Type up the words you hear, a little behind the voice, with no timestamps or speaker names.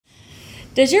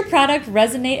Does your product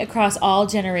resonate across all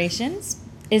generations?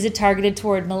 Is it targeted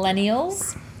toward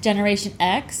millennials, Generation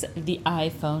X, the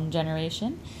iPhone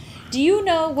generation? Do you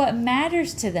know what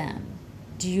matters to them?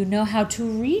 Do you know how to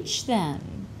reach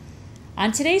them?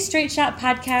 On today's Straight Shot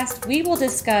podcast, we will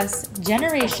discuss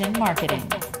generation marketing.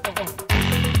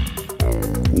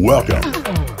 Welcome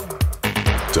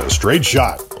to Straight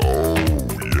Shot.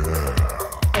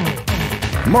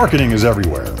 Marketing is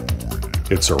everywhere.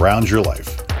 It surrounds your life,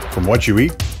 from what you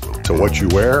eat to what you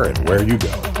wear and where you go.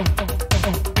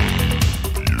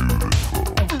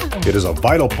 It is a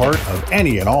vital part of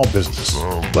any and all business.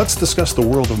 Let's discuss the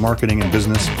world of marketing and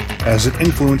business as it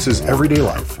influences everyday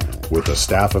life with the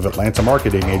staff of Atlanta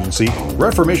marketing agency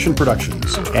Reformation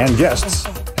Productions and guests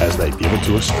as they give it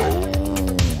to us straight.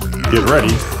 Get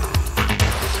ready.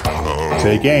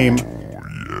 Take aim.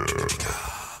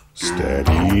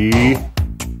 Steady.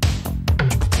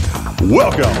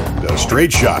 Welcome to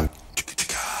Straight Shot.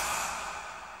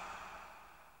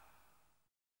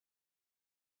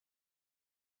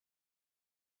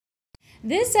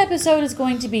 This episode is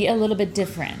going to be a little bit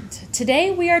different.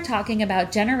 Today we are talking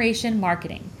about generation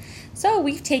marketing. So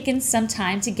we've taken some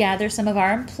time to gather some of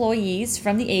our employees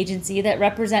from the agency that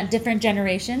represent different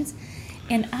generations,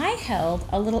 and I held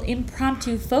a little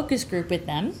impromptu focus group with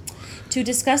them to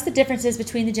discuss the differences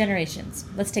between the generations.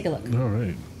 Let's take a look. All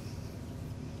right.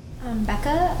 I'm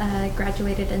Becca. I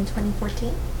graduated in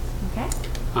 2014. Okay.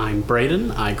 I'm Braden.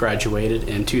 I graduated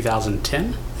in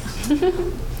 2010.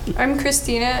 I'm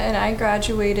Christina, and I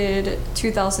graduated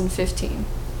 2015.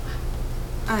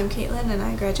 I'm Caitlin, and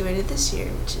I graduated this year,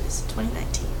 which is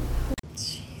 2019.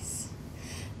 Jeez.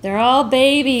 They're all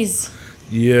babies.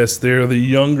 Yes, they're the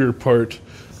younger part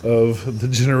of the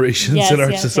generations in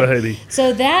our society. Right.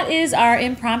 So that is our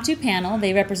impromptu panel.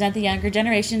 They represent the younger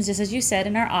generations, just as you said,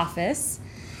 in our office.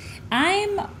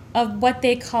 I'm of what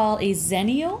they call a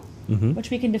Zennial, which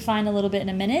we can define a little bit in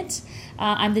a minute.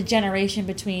 I'm the generation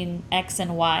between X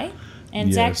and Y. And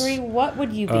Yes. Zachary, what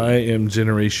would you be? I am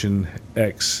Generation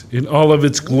X in all of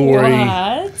its glory.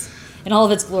 What? In all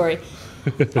of its glory.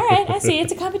 All right, I see.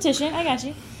 It's a competition. I got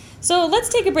you. So let's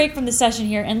take a break from the session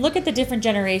here and look at the different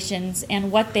generations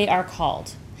and what they are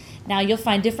called. Now, you'll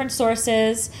find different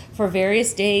sources for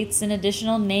various dates and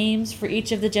additional names for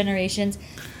each of the generations.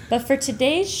 But for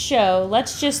today's show,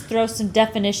 let's just throw some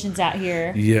definitions out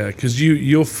here. Yeah, because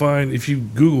you'll find, if you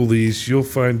Google these, you'll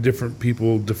find different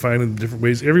people defining them different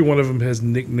ways. Every one of them has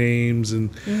nicknames,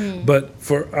 but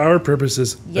for our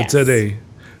purposes today,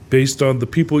 based on the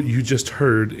people you just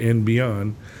heard and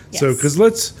beyond. Yes. So, because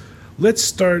let's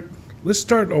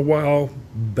start a while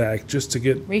back just to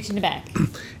get Reaching the back.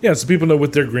 Yeah, so people know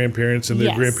what their grandparents and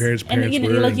their grandparents' parents and,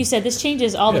 were. like you said, this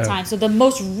changes all the time. So the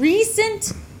most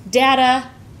recent data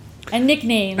and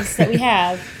nicknames that we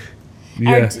have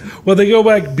well, they go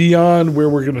back beyond where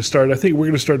we're going to start. I think we're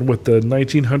going to start with the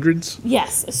 1900s.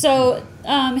 Yes. So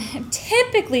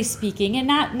typically speaking, and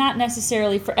not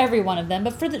necessarily for every one of them,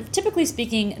 but typically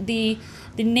speaking, the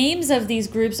names of these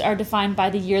groups are defined by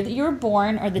the year that you were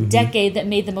born or the decade that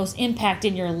made the most impact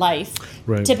in your life.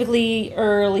 Right. Typically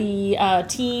early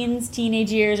teens,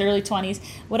 teenage years, early 20s.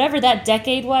 Whatever that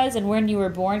decade was and when you were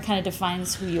born kind of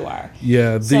defines who you are.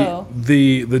 Yeah,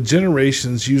 the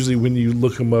generations, usually when you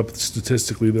look them up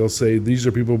statistically, they'll say these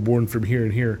are people born from here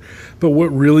and here. But what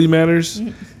really matters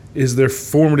is their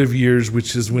formative years,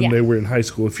 which is when they were in high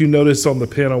school. If you notice on the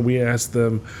panel, we asked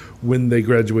them when they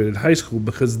graduated high school,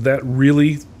 because that's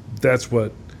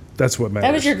what matters.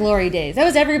 That was your glory days. That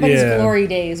was everybody's glory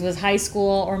days, was high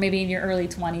school or maybe in your early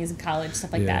 20s and college,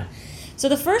 stuff like that. So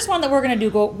the first one that we're going to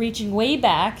do, reaching way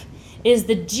back, is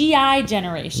the GI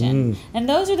generation. And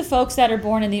those are the folks that are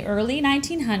born in the early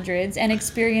 1900s and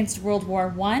experienced World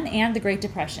War I and the Great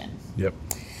Depression. Yep.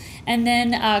 And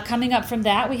then coming up from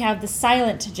that, we have the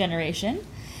silent generation.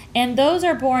 And those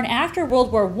are born after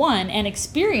World War I and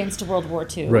experienced World War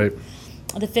II. Right.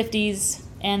 The 50s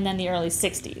and then the early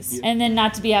 60s. And then,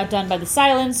 not to be outdone by the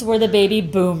silence, were the baby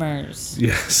boomers.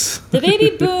 Yes. The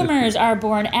baby boomers are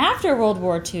born after World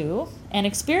War II and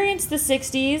experienced the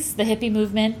 60s, the hippie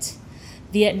movement,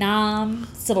 Vietnam,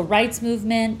 civil rights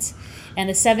movement, and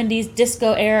the 70s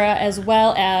disco era, as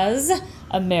well as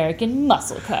American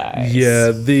muscle cars.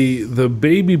 Yeah, the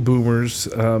baby boomers,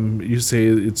 you say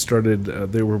it started,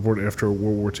 they were born after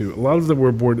World War II. A lot of them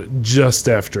were born just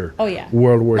after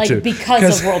World War II.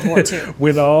 Because of World War II.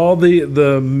 When all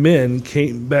the men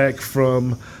came back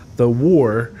from the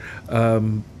war,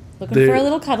 Looking for a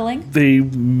little cuddling. They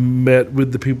met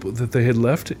with the people that they had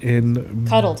left, and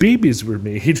Cuddled. babies were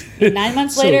made. And 9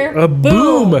 months So later, a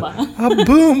boom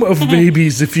of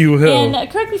babies, if you will. And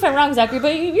correct me if I'm wrong, Zachary,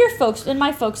 but your folks and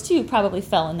my folks too probably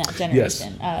fell in that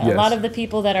generation. Yes. A lot of the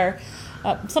people that are,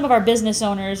 some of our business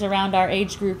owners around our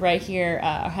age group right here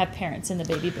have parents in the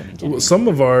baby booming generation. Well, some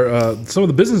of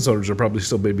the business owners are probably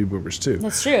still baby boomers too.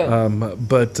 That's true.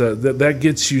 But that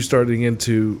gets you starting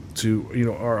into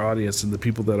our audience and the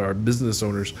people that are business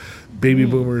owners, baby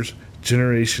boomers,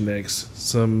 Generation X,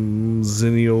 some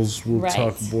Zennials. We'll Right.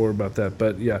 talk more about that.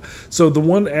 But yeah, so the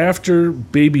one after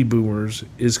baby boomers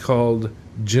is called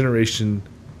Generation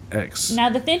X. Now,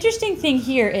 the interesting thing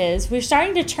here is we're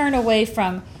starting to turn away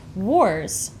from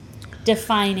wars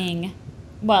defining,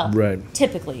 Right.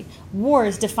 typically,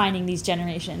 wars defining these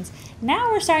generations. Now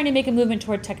we're starting to make a movement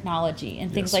toward technology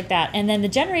and things Yes. like that. And then the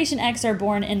Generation X are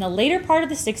born in the later part of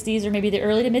the 60s or maybe the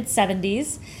early to mid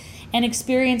 70s and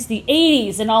experience the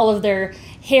 80s and all of their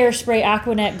hairspray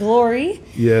Aquanet glory.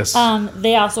 Yes.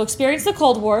 They also experienced the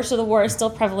Cold War, so the war is still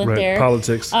prevalent Right, there.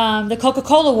 politics. The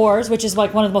Coca-Cola Wars, which is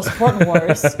like one of the most important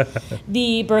wars.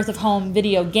 The birth of home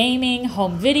video gaming,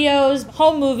 home videos,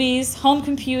 home movies, home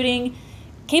computing,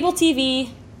 cable TV,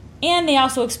 and they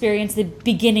also experienced the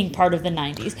beginning part of the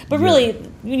 90s. But really,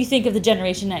 when you think of the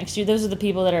Generation X, those are the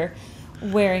people that are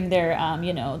wearing their,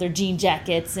 their jean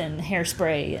jackets and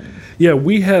hairspray. And Yeah,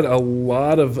 we had a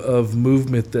lot of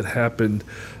movement that happened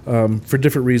for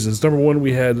different reasons. Number one,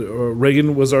 we had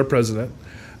Reagan was our president,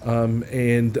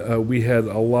 and we had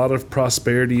a lot of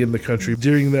prosperity in the country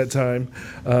during that time.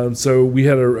 So we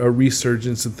had a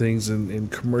resurgence in things,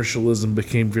 and commercialism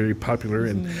became very popular,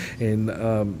 and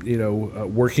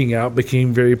working out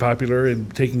became very popular,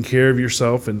 and taking care of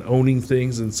yourself and owning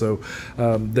things. And so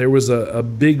there was a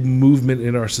big movement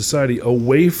in our society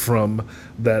away from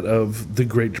that of the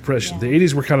Great Depression. Yeah. The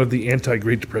 80s were kind of the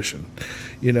anti-Great Depression,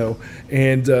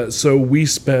 and so we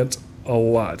spent a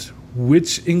lot,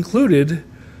 which included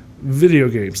video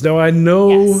games. Now, I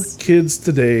know Yes. kids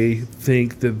today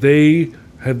think that they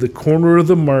have the corner of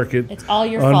the market it's all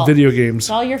your on fault. video games, It's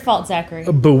all your fault, Zachary.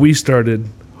 but we started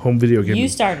home video gaming. You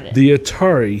started it. The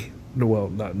Atari, no, well,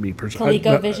 not me personally.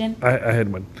 ColecoVision? I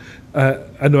had one.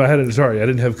 I know I had an Atari. I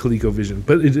didn't have ColecoVision,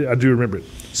 but I do remember it.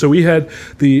 So we had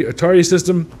the Atari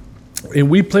system, and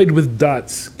we played with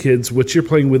dots, kids. What you're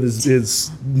playing with is it's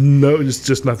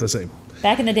just not the same.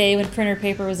 Back in the day when printer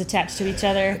paper was attached to each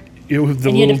other. It was the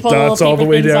And you had little to pull dots all the paper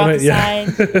way things down off it. the Yeah.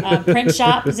 side. Print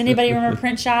Shop. Does anybody remember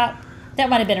Print Shop? That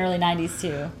might have been early 90s too.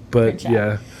 Print But Shop.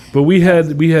 yeah, but we had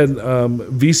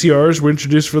VCRs were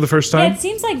introduced for the first Yeah, time. it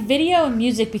seems like video and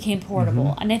music became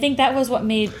portable, and I think that was what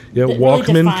made Yeah, that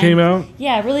Walkman defined- came out.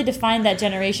 Yeah, it really defined that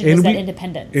generation was that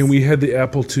independence. And we had the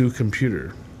Apple II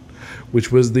computer,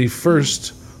 which was the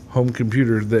first home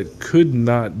computer that could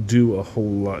not do a whole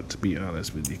lot, to be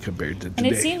honest with you, compared to and today.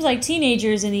 it seems like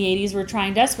teenagers in the 80s were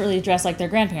trying desperately to dress like their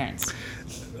grandparents,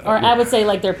 or I would say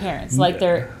like their parents, like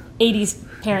their 80s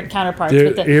parent counterparts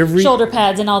with the shoulder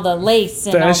pads and all the lace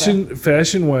and all the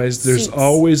Fashion wise, there's suits.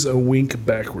 always a wink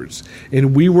backwards,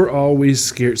 and we were always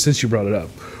scared. Since you brought it up,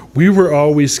 we were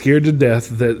always scared to death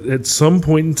that at some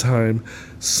point in time,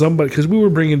 somebody, because we were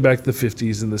bringing back the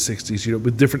 50s and the 60s,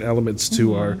 with different elements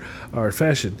to our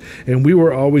fashion, and we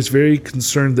were always very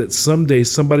concerned that someday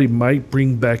somebody might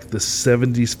bring back the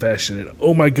 70s fashion, and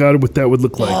oh my God, what that would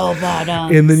look like. bell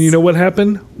bottoms. And then you know what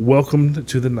happened? Welcome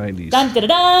to the 90s. Dun, dun, dun,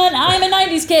 dun, I'm a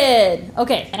 90s kid.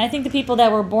 Okay, and I think the people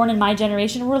that were born in my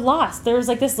generation were lost. There was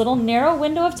like this little narrow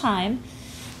window of time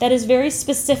that is very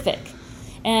specific.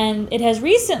 And it has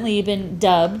recently been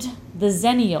dubbed the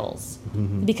Zennials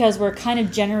because we're kind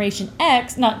of Generation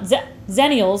X, not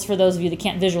Zennials, for those of you that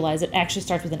can't visualize it, actually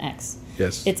starts with an X.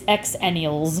 Yes. It's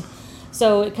Xennials.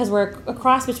 So, because we're a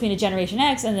cross between a Generation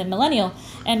X and a millennial,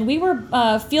 and we were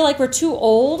feel like we're too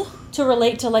old to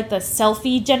relate to like the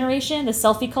selfie generation, the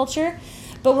selfie culture,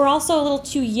 but we're also a little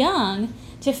too young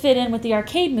to fit in with the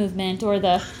arcade movement or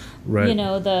the, Right.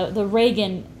 the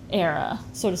Reagan era,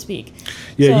 so to speak.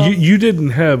 Yeah, So- you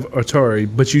didn't have Atari,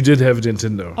 but you did have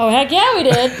Nintendo. Oh, heck yeah, we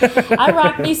did. I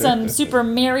rocked me some Super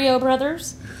Mario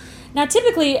Brothers. Now,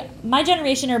 typically, my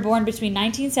generation are born between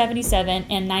 1977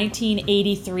 and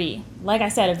 1983. Like I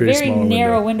said, a Very very small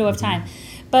narrow window. window of time.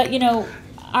 But,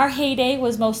 our heyday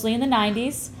was mostly in the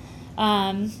 90s.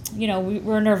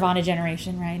 We're a Nirvana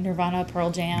generation, right? Nirvana,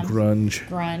 Pearl Jam, Grunge.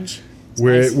 grunge.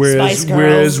 Whereas Spice Girls.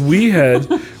 whereas we had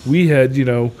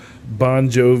Bon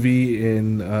Jovi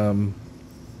and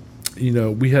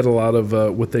we had a lot of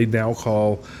what they now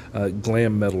call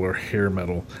glam metal or hair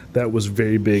metal. That was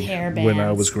very big Hair when I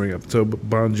bands. was growing up. So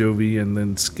Bon Jovi and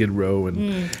then Skid Row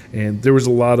and there was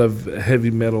a lot of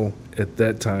heavy metal at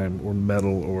that time, or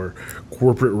metal or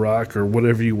corporate rock or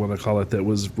whatever you want to call it, that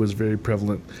was very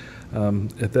prevalent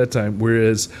at that time.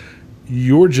 Whereas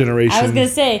your generation I was gonna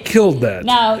say, killed that.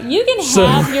 Now, you can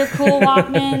have your cool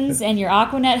Walkmans and your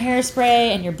Aquanet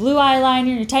hairspray and your blue eyeliner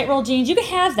and your tight roll jeans. You can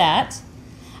have that.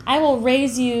 I will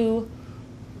raise you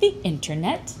the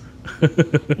internet.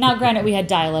 Now, granted, we had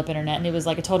dial-up internet, and it was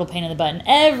like a total pain in the butt, and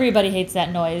everybody hates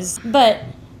that noise. But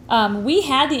we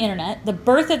had the internet. The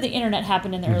birth of the internet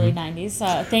happened in the early 90s.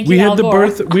 Thank you, We Al had the Gore.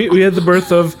 birth. We had the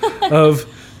birth of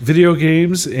video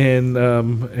games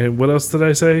and what else did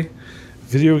I say?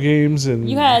 Video games and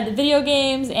You had video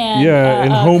games and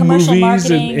and home commercial movies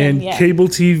marketing and yeah. cable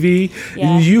TV.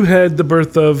 Yeah. You had the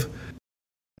birth of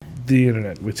the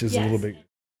internet, which is a Yes. little bit.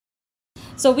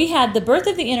 So we had the birth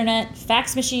of the internet,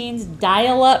 fax machines,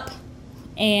 dial-up,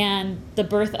 and the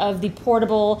birth of the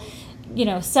portable,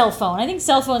 cell phone. I think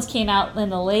cell phones came out in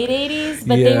the late 80s,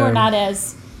 but they Yeah. were not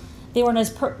as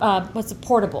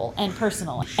portable and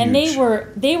personal. And Huge.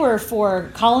 they were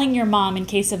for calling your mom in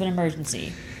case of an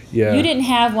emergency. Yeah. You didn't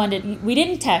have one. We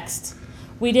didn't text.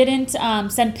 We didn't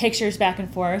send pictures back and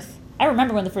forth. I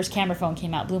remember when the first camera phone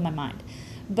came out, blew my mind.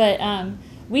 But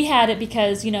we had it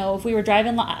because, if we were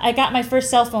driving, I got my first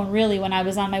cell phone really when I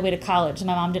was on my way to college.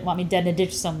 My mom didn't want me dead in a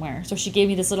ditch somewhere. So she gave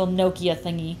me this little Nokia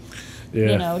thingy,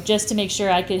 Yeah. just to make sure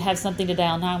I could have something to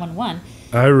dial 911.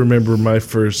 I remember my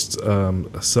first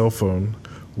cell phone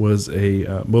was a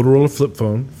Motorola flip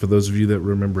phone, for those of you that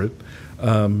remember it.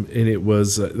 And it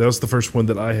was that was the first one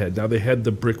that I had. Now they had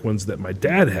the brick ones that my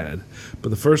dad had, but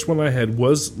the first one I had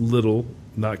was little,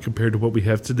 not compared to what we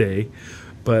have today.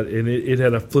 But it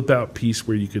had a flip out piece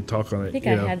where you could talk on it. I think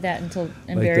I had that until like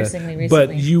that. embarrassingly But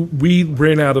recently. we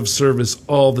ran out of service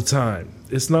all the time.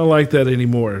 It's not like that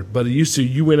anymore. But it used to.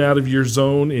 You went out of your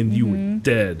zone and you were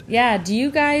dead. Yeah, do you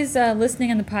guys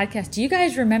listening on the podcast, do you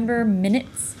guys remember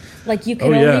minutes? Like you could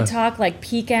Oh, yeah. only talk like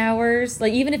peak hours,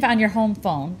 like even if on your home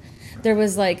phone, there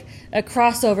was like a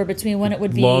crossover between when it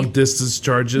would be Long distance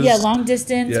charges. yeah, long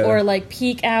distance Yeah. or like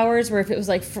peak hours where if it was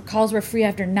like calls were free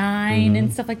after 9 Mm-hmm.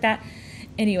 and stuff like that.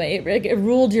 Anyway, it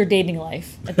ruled your dating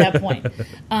life at that point.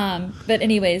 But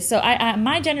anyways, so I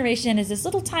my generation is this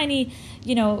little tiny,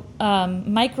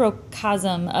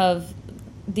 microcosm of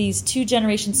these two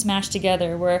generations smashed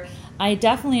together where I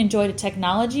definitely enjoyed a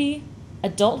technology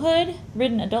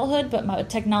ridden adulthood, but my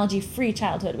technology-free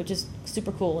childhood, which is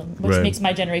super cool and which Right. makes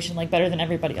my generation like better than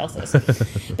everybody else's.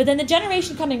 But then the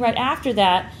generation coming right after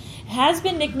that has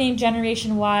been nicknamed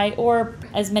Generation Y, or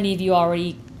as many of you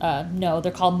already know,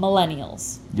 they're called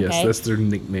millennials. Yes, okay? that's their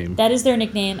nickname. That is their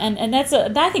nickname, and that's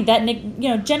I think that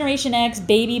Generation X,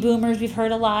 baby boomers, we've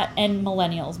heard a lot, and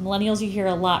millennials. Millennials you hear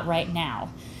a lot right now,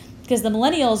 because the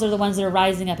millennials are the ones that are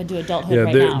rising up into adulthood Yeah,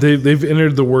 right now. they've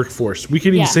entered the workforce. We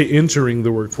can't even Yeah. say entering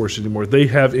the workforce anymore. They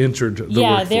have entered the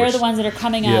workforce. They're the ones that are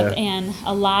coming up, Yeah. and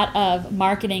a lot of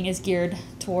marketing is geared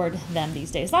toward them these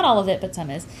days. Not all of it, but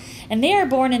some is. And they are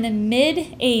born in the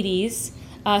mid-'80s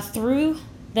through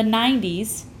the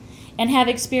 '90s, and have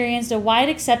experienced a wide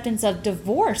acceptance of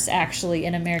divorce, actually,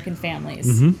 in American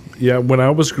families. Yeah, when I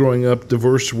was growing up,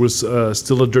 divorce was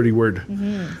still a dirty word.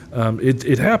 Mm-hmm.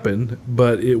 It happened,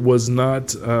 but it was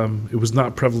not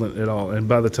prevalent at all. And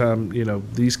by the time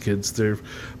these kids, their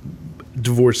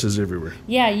divorces everywhere.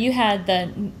 Yeah, you had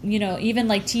even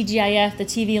like TGIF, the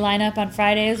TV lineup on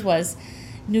Fridays was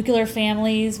nuclear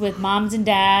families with moms and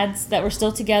dads that were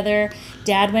still together.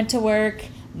 Dad went to work,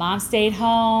 mom stayed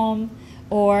home,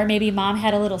 or maybe mom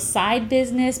had a little side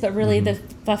business, but really the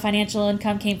financial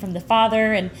income came from the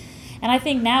father. And I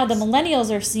think now the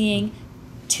millennials are seeing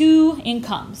two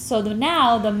incomes. So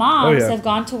now the moms have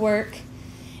gone to work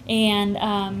and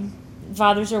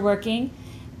fathers are working,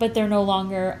 but they're no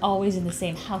longer always in the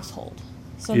same household.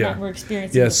 So now we're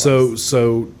experiencing divorce.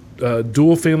 So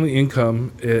dual family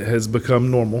income has become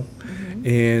normal,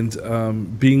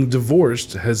 and being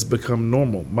divorced has become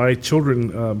normal. My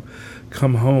children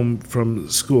come home from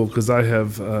school, because I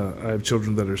have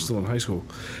children that are still in high school,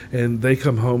 and they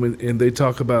come home and they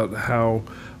talk about how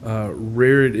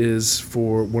rare it is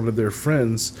for one of their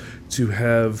friends to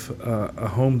have a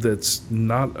home that's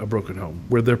not a broken home,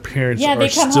 where their parents are they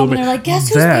come still home and they're like, guess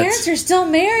whose parents are still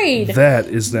married? That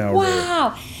is now rare.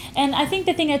 Wow. And I think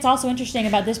the thing that's also interesting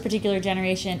about this particular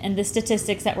generation and the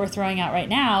statistics that we're throwing out right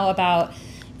now about,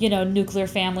 nuclear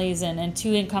families and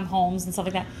two-income homes and stuff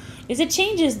like that, is it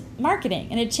changes marketing,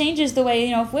 and it changes the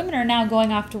way, if women are now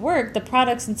going off to work, the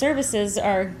products and services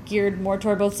are geared more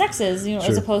toward both sexes,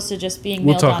 as opposed to just being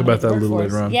We'll male talk about dominated that a little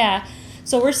workforce. later on. Yeah.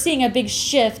 So we're seeing a big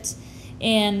shift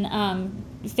in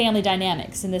family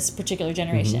dynamics in this particular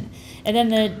generation. And then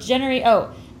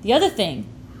the other thing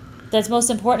that's most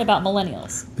important about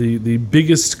millennials. The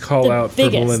biggest call out for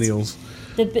millennials.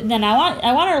 Then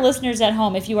I want our listeners at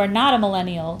home, if you are not a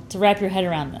millennial, to wrap your head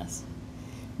around this.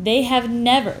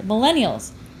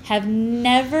 Millennials have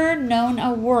never known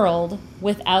a world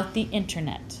without the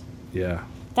internet. Yeah.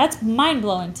 That's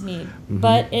mind-blowing to me,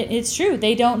 but it's true.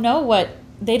 They don't know what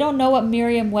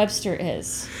Merriam-Webster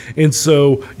is. And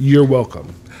so you're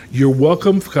welcome. You're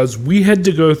welcome because we had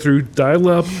to go through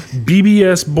dial-up,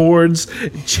 BBS boards,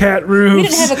 chat rooms. We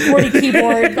didn't have a QWERTY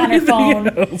keyboard on our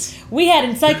phone. We had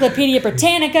Encyclopedia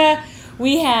Britannica.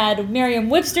 We had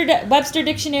Merriam-Webster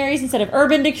dictionaries instead of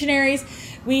urban dictionaries.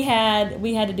 We had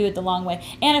to do it the long way.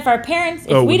 And if our parents,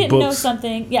 we didn't know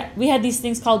something, we had these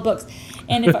things called books.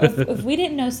 And if we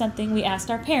didn't know something, we asked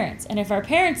our parents. And if our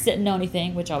parents didn't know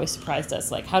anything, which always surprised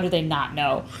us, like how do they not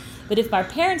know? But if our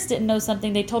parents didn't know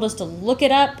something, they told us to look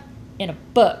it up in a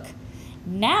book.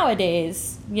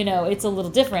 Nowadays, it's a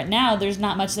little different. Now there's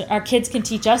not much that our kids can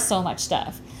teach us so much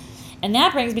stuff. And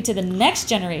that brings me to the next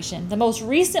generation, the most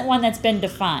recent one that's been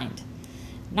defined.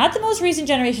 Not the most recent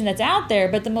generation that's out there,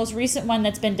 but the most recent one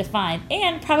that's been defined.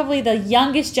 And probably the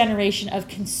youngest generation of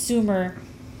consumer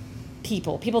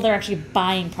people that are actually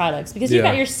buying products. Because you've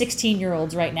got your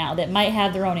 16-year-olds right now that might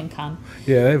have their own income.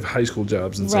 Yeah, they have high school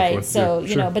jobs and so forth. Right, so,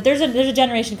 but there's a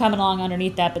generation coming along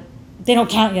underneath that, but they don't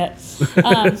count yet.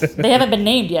 They haven't been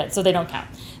named yet, so they don't count.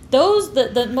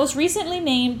 The most recently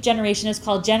named generation is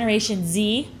called Generation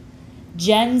Z,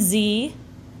 Gen Z,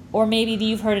 or maybe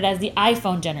you've heard it as the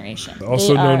iPhone generation.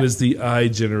 Also known as the I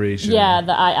generation. Yeah,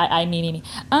 the me.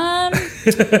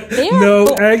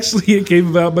 Actually, it came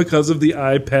about because of the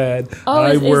iPad, is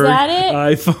that it?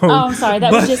 iPhone. Oh, I'm sorry.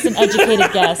 That was just an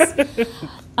educated guess.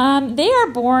 They are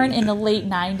born in the late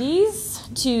 90s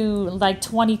to like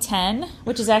 2010,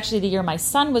 which is actually the year my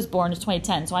son was born, is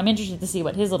 2010. So I'm interested to see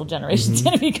what his little generation's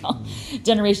going to be called.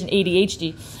 Generation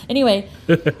ADHD. Anyway,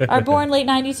 are born late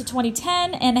 90s to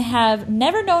 2010 and have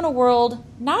never known a world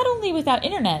not only without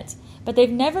internet, but they've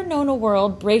never known a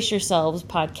world, brace yourselves,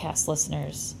 podcast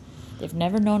listeners. They've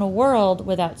never known a world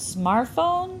without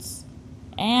smartphones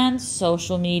and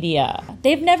social media.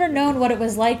 They've never known what it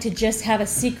was like to just have a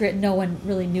secret no one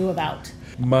really knew about.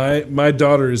 My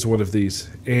daughter is one of these,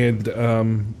 and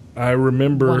I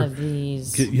remember one of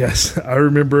these. Yes, I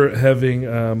remember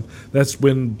having. That's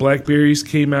when Blackberries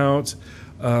came out.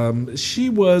 She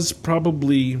was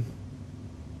pretty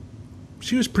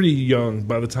young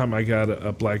by the time I got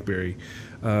a Blackberry.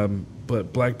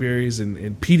 But Blackberries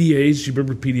and PDAs. You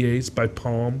remember PDAs by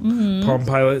Palm, Palm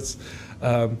Pilots.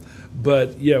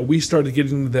 But yeah, we started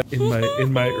getting into that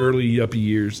in my early yuppie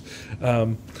years.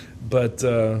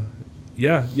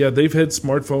 Yeah, they've had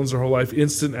smartphones their whole life,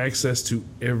 instant access to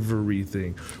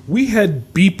everything. We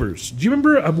had beepers. Do you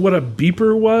remember what a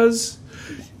beeper was?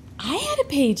 I had a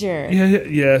pager.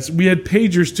 Yes, we had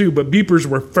pagers too, but beepers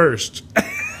were first.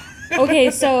 Okay,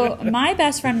 so my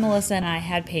best friend Melissa and I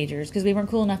had pagers because we weren't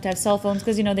cool enough to have cell phones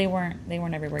because they weren't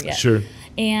everywhere yet. Sure.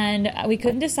 And we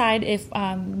couldn't decide if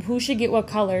who should get what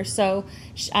color. So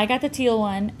I got the teal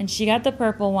one and she got the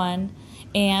purple one.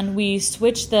 And we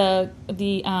switched the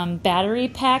battery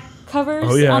pack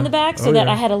covers on the back so that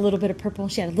I had a little bit of purple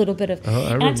and she had a little bit of...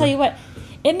 And I tell you what,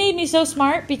 it made me so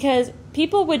smart because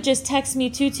people would just text me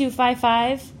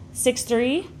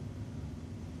 225563,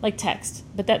 like text.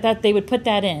 But that they would put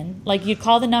that in. Like you'd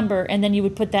call the number and then you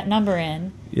would put that number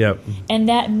in. Yep. And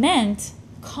that meant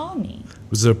call me.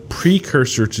 It was a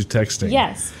precursor to texting.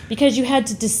 Yes, because you had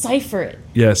to decipher it.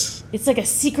 Yes. It's like a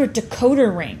secret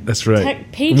decoder ring. That's right.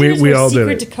 Pagers were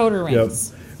secret decoder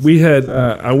rings. Yep. We had,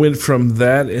 I went from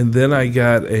that, and then I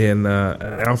got an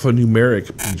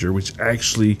alphanumeric pager, which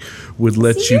actually would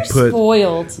let you put.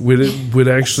 Spoiled. Would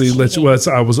actually let you. Well,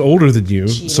 I was older than you,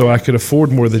 so I could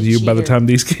afford more than you by the time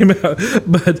these came out.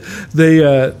 But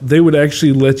they would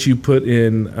actually let you put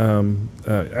in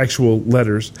actual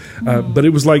letters, but it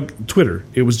was like Twitter.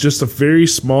 It was just a very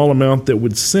small amount that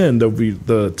would send over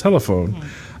the telephone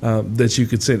that you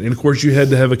could send, and of course you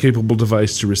had to have a capable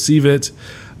device to receive it.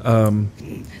 So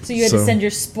you had to send your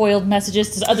spoiled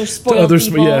messages to other spoiled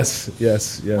people.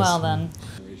 Yes. Well then,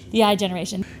 the I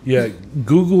generation. Yeah,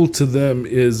 Google to them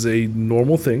is a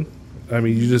normal thing. I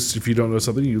mean, if you don't know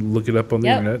something, you look it up on the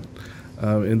internet,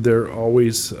 and they're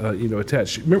always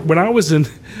attached. Remember, when I was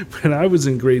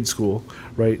in grade school,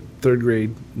 right, third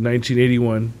grade,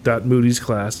 1981, Moody's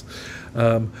class,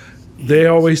 they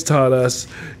always taught us.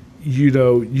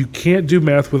 You can't do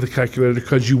math with a calculator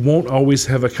because you won't always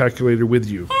have a calculator with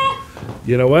you.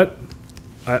 You know what?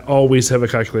 I always have a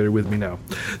calculator with me now.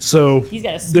 So He's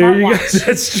got a there you go. smartwatch.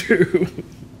 That's true.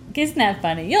 Isn't that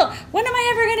funny? When am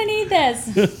I ever gonna need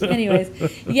this?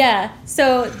 Anyways, yeah.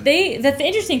 So the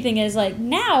interesting thing is, like,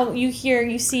 now you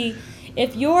see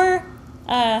if you're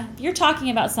talking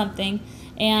about something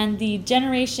and the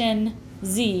Generation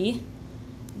Z,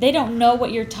 they don't know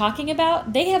what you're talking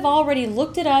about. They have already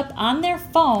looked it up on their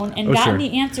phone and gotten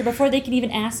the answer before they can even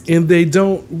ask you. And they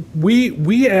don't.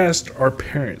 We asked our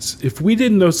parents. If we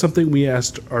didn't know something, we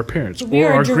asked our parents We or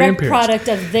are our a direct grandparents. product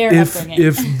of their upbringing.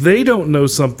 If they don't know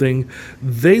something,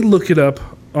 they look it up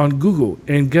on Google.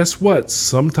 And guess what?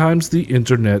 Sometimes the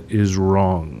internet is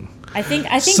wrong. I think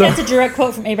So- that's a direct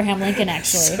quote from Abraham Lincoln,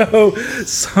 actually. So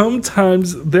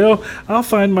sometimes I'll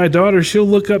find my daughter. She'll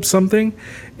look up something,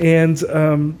 and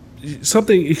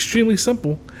something extremely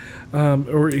simple,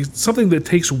 or something that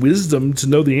takes wisdom to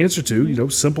know the answer to. You know,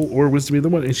 simple or wisdom, either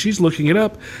one. And she's looking it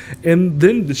up, and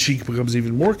then she becomes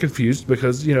even more confused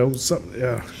because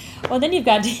Well, then you've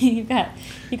got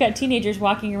teenagers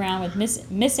walking around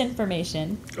with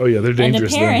misinformation. oh yeah, they're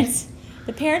dangerous. And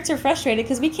the parents are frustrated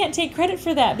because we can't take credit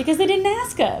for that because they didn't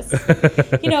ask us.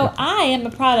 I am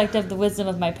a product of the wisdom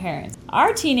of my parents.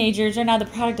 Our teenagers are now the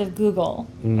product of Google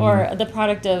or the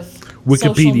product of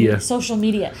Wikipedia. social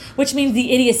media, which means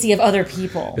the idiocy of other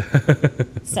people.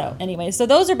 So anyway, so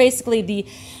those are basically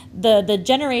the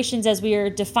generations as we are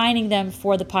defining them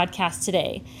for the podcast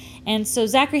today. And so,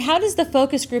 Zachary, how does the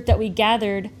focus group that we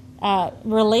gathered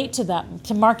relate to them,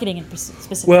 to marketing in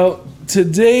specific? Well,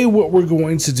 today what we're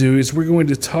going to do is we're going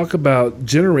to talk about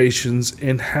generations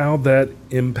and how that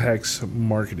impacts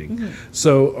marketing. Mm-hmm.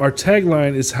 So our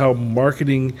tagline is how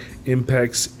marketing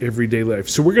impacts everyday life.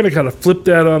 So we're going to kind of flip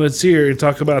that on its ear and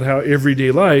talk about how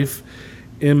everyday life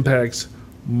impacts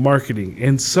marketing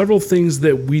and several things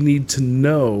that we need to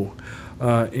know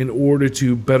in order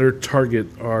to better target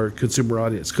our consumer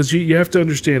audience. Because you have to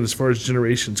understand, as far as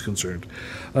generations concerned,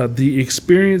 the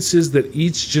experiences that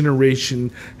each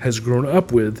generation has grown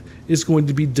up with is going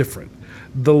to be different.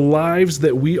 The lives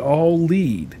that we all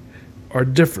lead are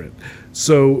different.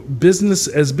 So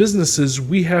businesses,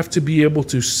 we have to be able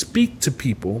to speak to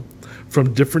people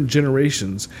from different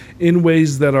generations in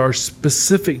ways that are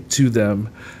specific to them.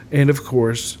 And of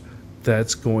course,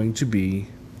 that's going to be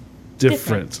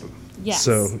different. Yes.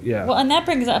 So, yeah. Well, and that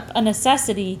brings up a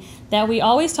necessity that we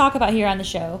always talk about here on the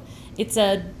show. It's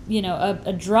a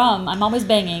drum. I'm always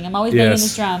banging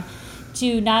this drum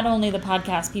to not only the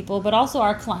podcast people, but also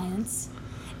our clients.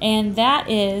 And that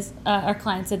is our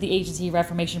clients at the agency,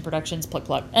 Reformation Productions,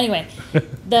 plug. Anyway,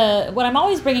 what I'm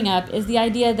always bringing up is the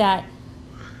idea that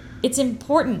it's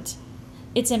important,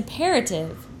 it's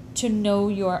imperative to know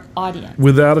your audience.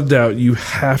 Without a doubt, you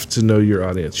have to know your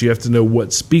audience. You have to know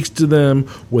what speaks to them,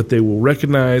 what they will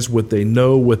recognize, what they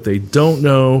know, what they don't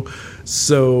know.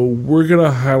 So we're going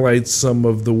to highlight some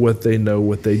of the what they know,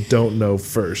 what they don't know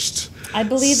first. I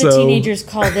believe the teenagers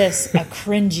call this a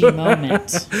cringy moment.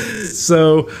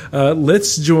 So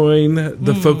let's join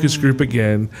the focus group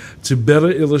again to better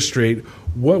illustrate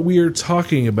what we are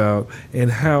talking about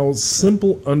and how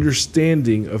simple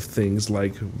understanding of things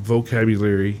like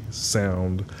vocabulary,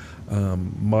 sound,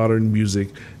 modern music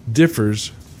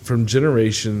differs from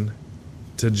generation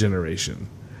to generation.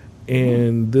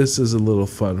 And this is a little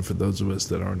fun for those of us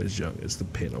that aren't as young as the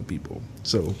panel people.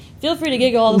 So feel free to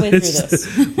giggle all the way through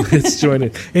this. Let's join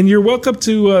in, and you're welcome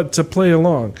to play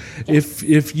along. Yeah.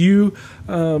 If you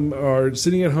are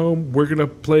sitting at home, we're gonna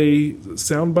play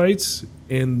sound bites,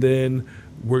 and then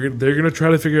they're gonna try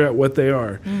to figure out what they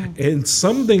are. And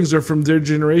some things are from their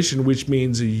generation, which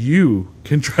means you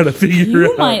can try to figure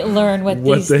out. You might learn what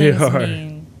these they things are.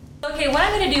 mean. Okay, what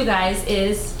I'm gonna do, guys,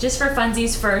 is just for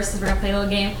funsies first, we're gonna play a little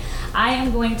game. I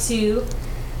am going to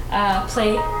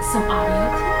play some audio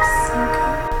clips.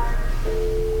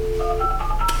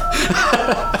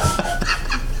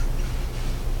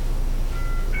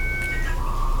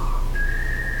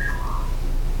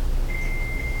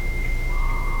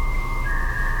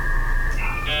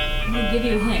 I'm going to give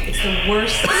you a hint. It's the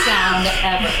worst sound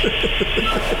ever.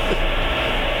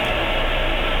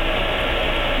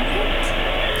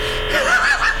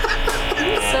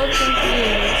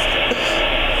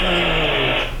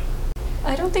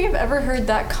 I don't think I've ever heard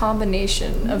that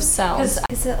combination of sounds.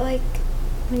 Is it like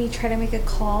when you try to make a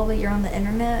call but you're on the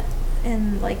internet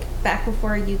and like back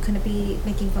before you couldn't be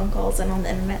making phone calls and on the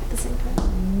internet at the same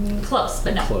time? Close,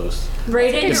 but no. Close.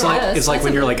 Braden, It's like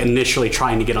when you're like initially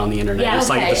trying to get on the internet. Yeah, it's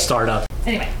like okay. the startup.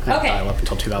 Anyway, I had okay. dial up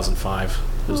until 2005.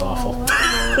 It was awful.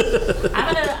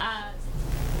 I'm gonna.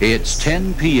 It's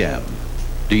 10 p.m.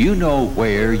 Do you know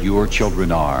where your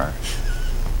children are?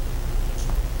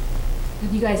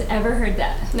 Have you guys ever heard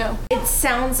that? No. It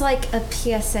sounds like a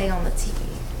PSA on the TV.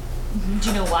 Do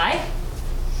you know why?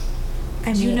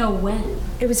 I Do you mean, know when?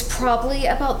 it was probably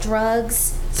about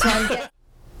drugs. So I'm guessing.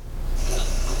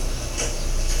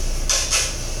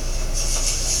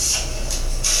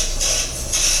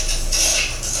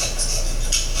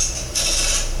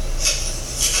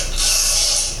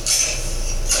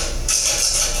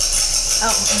 A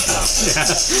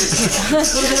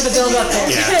little bit of a build up there.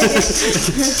 Wait,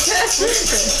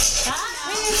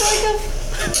 it's like a.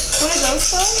 What are those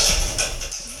phones?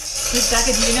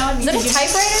 Rebecca, do you know? Is it a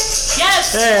typewriter?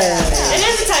 Yes! It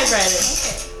is a typewriter.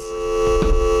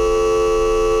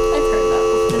 I've heard that.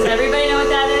 Does everybody know what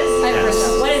that is? I've heard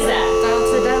that. What is that?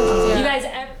 Yeah. You guys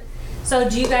so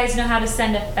do you guys know how to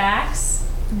send a fax?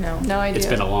 No idea. It's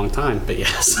been a long time, but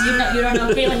yes. You don't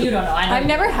know, Caitlin, you don't know. I know. I've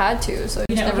never had to, so I've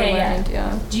You know, never okay, learned.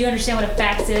 Yeah. Do you understand what a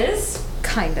fax is?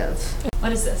 Kind of.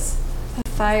 What is this?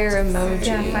 Fire emoji.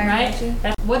 Yeah, fire Right?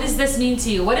 emoji. What does this mean to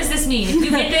you? What does this mean? If you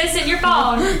get this in your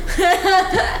phone.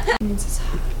 It means it's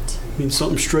hot. Means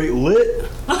something straight lit.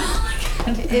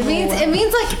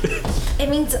 It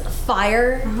means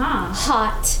fire, Uh-huh.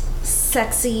 hot,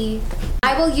 sexy.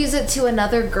 I will use it to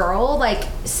another girl, like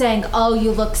saying, "Oh,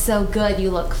 you look so good. You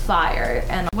look fire."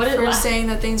 And What is For saying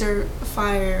that things are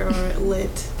fire or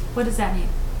lit, What does that mean?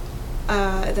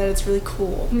 that it's really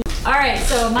cool. All right,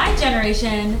 so my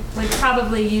generation would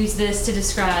probably use this to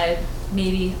describe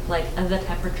maybe like the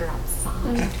temperature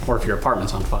outside. Or if your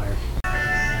apartment's on fire.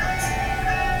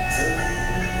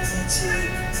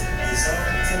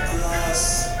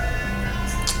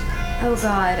 oh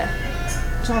God,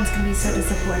 John's gonna be so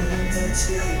disappointed.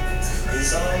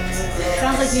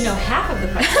 Sounds like you know half of the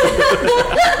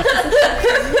question.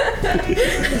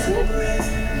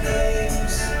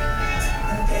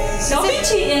 Don't be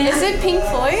cheating. Is it Pink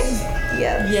Floyd?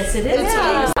 Yes, it is.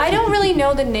 Yeah. I don't really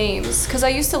know the names because I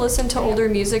used to listen to older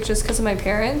music just because of my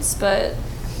parents, but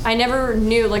I never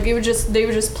knew. Like they would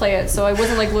just play it, so I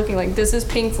wasn't like looking like this is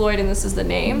Pink Floyd and this is the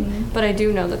name. But I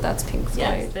do know that that's Pink Floyd.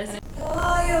 Yes, this.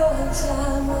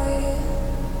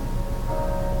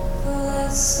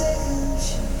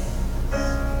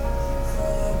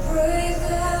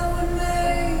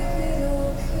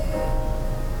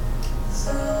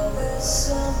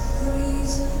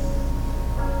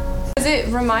 It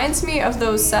reminds me of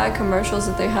those sad commercials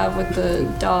that they have with the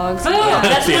dogs. Boom!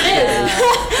 That's what it is.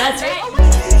 That's right.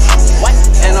 What?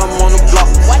 And I'm on the block.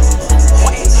 What?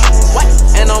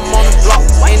 And I'm on the block.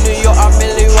 In New York, I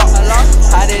really walk along.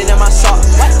 Hide it in my sock.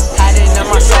 What? Hide it in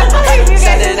my sock.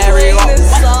 Set it every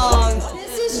walk.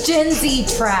 This is Gen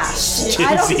Z trash. Gen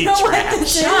I don't Z know what trash.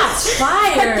 this is. Shots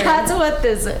fired. That's what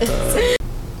this is.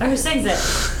 Or who sings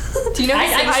it? Do you know?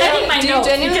 I'm checking my do you notes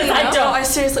genuinely because I know? don't. I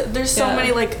seriously, there's so Yeah.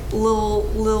 many like little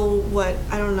what,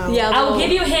 I don't know. Yeah. I will give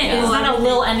you a hint. Yeah. It's not a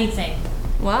lil anything.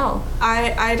 Wow.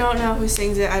 I don't know who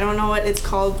sings it. I don't know what it's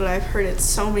called, but I've heard it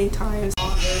so many times.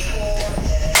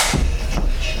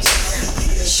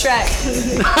 Shrek.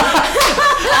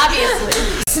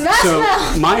 Obviously. Smash So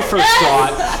Mouth. my first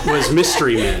thought was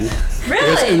Mystery Men.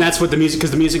 Really? And that's what the music, because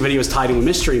the music video was tied in with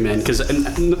Mystery Men, because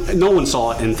no one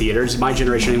saw it in theaters. My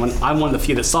generation, anyone, I'm one of the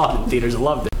few that saw it in theaters and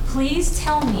loved it. Please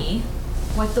tell me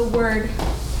what the word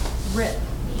 "rip"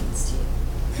 means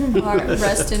to you.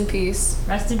 Rest in peace.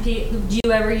 Rest in peace. Do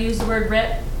you ever use the word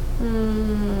 "rip"?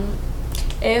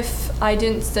 If I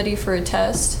didn't study for a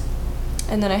test,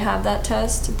 and then I have that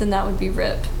test, then that would be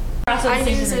RIP. Also the I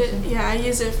same use it, generation. yeah, I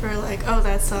use it for like, oh,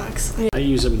 that sucks. I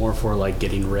use it more for like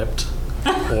getting ripped,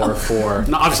 or for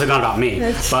no, obviously not about me,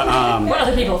 but What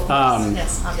other people? Of course.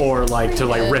 Yes. obviously. or like to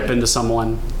like rip into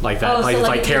someone like that, Oh, so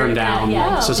like if tear you're- them down,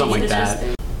 yeah, so something like it's that.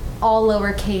 just- All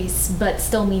lowercase, but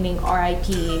still meaning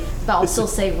R.I.P. But I'll still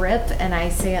say RIP, and I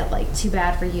say it like, too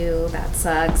bad for you, that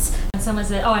sucks. And someone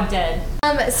said, "Oh, I'm dead."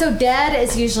 So dead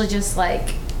is usually just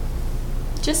like,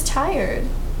 Just tired.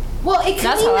 well, it can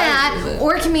That's mean how I that, use it.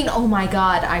 or it can mean, oh my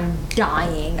god, I'm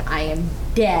dying, I am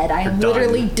dead, I am You're dying.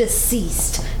 literally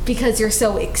deceased because you're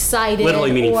so excited.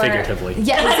 Literally meaning or- figuratively.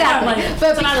 Yeah, exactly.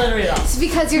 But It's not literally at all. it's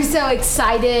because you're so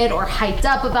excited or hyped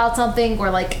up about something, or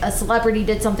like a celebrity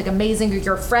did something amazing, or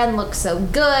your friend looks so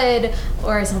good,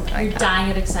 or something. You're like that.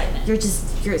 dying of excitement. You're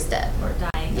just dead. Or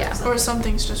dying. Yeah. Of something. Or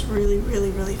something's just really, really,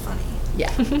 really funny.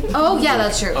 Yeah. Oh yeah,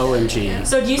 that's true. OMG.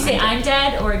 So do you say I'm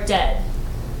dead or dead?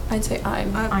 I'd say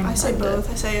I'm. I say I'm both.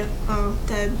 I say, oh,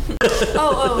 dead.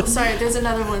 oh, sorry. There's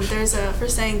another one. There's a for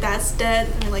saying that's dead.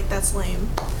 I mean, like that's lame.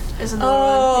 There's another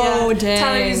Oh, one. Yeah. dang.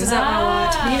 Tyler uses that one a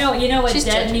lot. You know what She's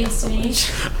dead judging means to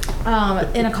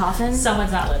me? In a coffin.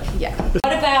 Someone's not living. Yeah.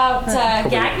 What about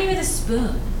gag me with a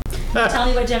spoon? Tell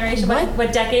me what generation,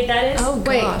 what decade that is. Oh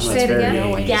Wait, gosh. say it very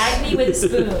again. nice. Gag me with a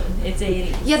spoon. It's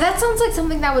 80s. Yeah, that sounds like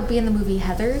something that would be in the movie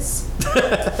Heathers.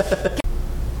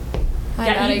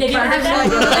 Yeah, you never heard that?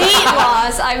 Complete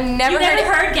loss. I've never You never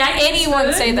heard heard gag me with a anyone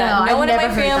spoon? say that. No, No I've one in my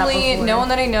never heard that family, before. no one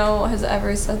that I know has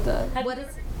ever said that. What is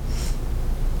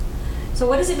So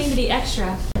what does it mean to be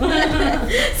extra?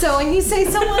 So when you say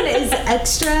someone is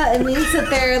extra, it means that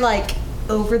they're like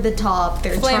over the top.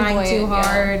 They're trying too Flamboyant, yeah.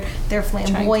 hard. They're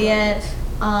flamboyant.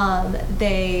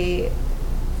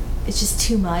 It's just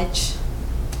too much.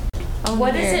 Oh,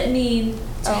 What does dear. it mean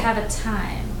to Oh. have a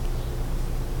time?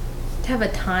 To have a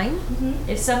time,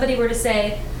 If somebody were to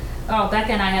say, "Oh,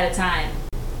 Becca and I had a time,"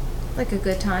 like a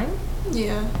good time,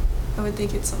 Yeah, I would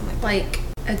think it's something like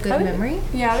that. like a good would- memory.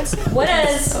 Yeah, I would say. what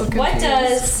does So what confused.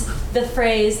 does the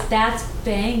phrase "that's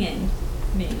banging"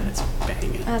 mean? That's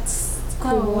banging. That's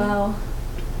Oh well.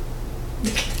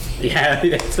 Yeah.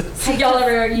 Have y'all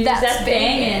ever used that's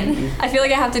banging? I feel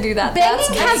like I have to do that. Banging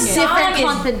That's has banging. different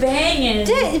Song is banging.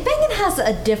 Banging has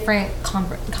a different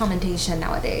connotation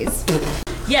nowadays.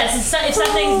 Yes, if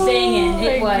something's banging,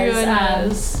 it my was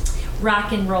goodness.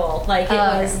 rock and roll. Like it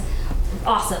was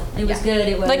awesome. It was good.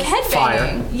 It was Like head Fire.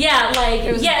 banging. Yeah, like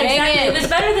It was exactly. banging. It was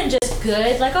better than just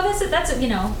good. Like that's you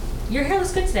know. Your hair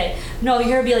looks good today. No, your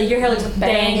hair would be like, your hair looks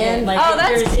banging. Like, Oh,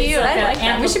 that's it's cute. like I a like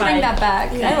that. We should bring that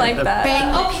back. I like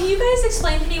that. Oh, can you guys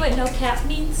explain to me what no cap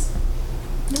means?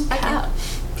 No cap.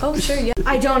 Oh, sure, yeah.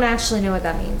 I don't actually know what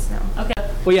that means. No. Okay.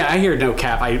 Well, yeah, I hear no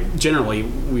cap. I generally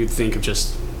we would think of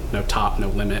just no top, no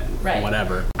limit, Right.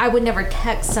 whatever. I would never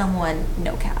text someone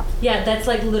no cap. Yeah, that's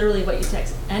like literally what you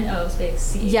text. N-O space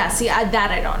C. Yeah, see,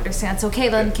 that I don't understand. So,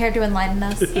 Caitlin, care to enlighten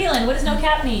us? Kaylin, what does no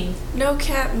cap mean? No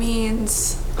cap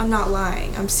means I'm not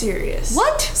lying. I'm serious.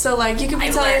 What? So like you could be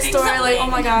I'm telling a learning story like, oh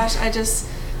something. my gosh,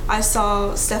 I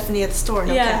saw Stephanie at the store.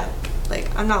 No Yeah. cap.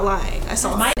 Like I'm not lying. I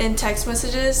saw My- in text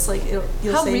messages like you'll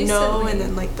How say no recently? and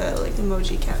then like the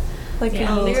emoji cap. Like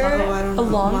Yeah. a year, I don't know, a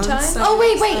long months, time. so- Oh,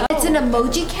 wait. It's an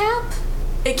emoji cap?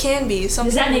 It can be. Some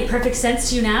Does that people- make perfect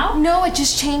sense to you now? No, it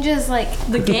just changes, like,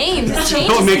 The game has Oh,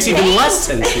 changed. it makes even less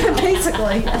sense now.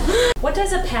 basically. What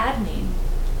does a pad mean?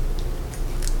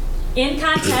 In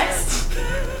context,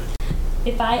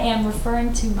 if I am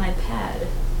referring to my pad,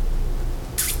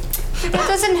 That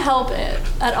doesn't help it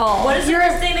at all. what is the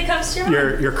first thing that comes to your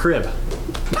mind? Your crib,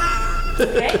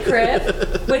 Okay,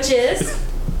 crib, which is?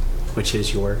 which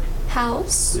is your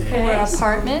house or Okay.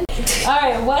 apartment? All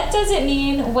right, what does it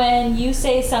mean when you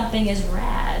say something is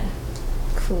rad?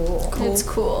 Cool. It's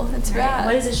cool. It's Right? rad.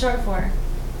 What is it short for?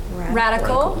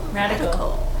 Radical?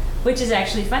 Radical. Which is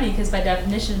actually funny because by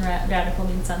definition, radical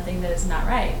means something that is not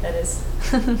right, that is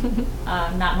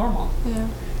not normal. Yeah.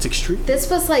 it's extreme. This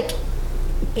was like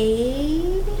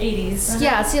 80? 80s.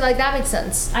 Yeah, see, like, that makes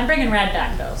sense. I'm bringing rad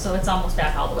back though, so it's almost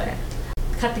back all the way.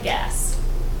 Cut the gas.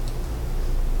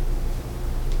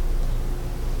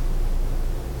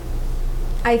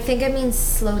 I think it means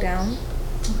slow down.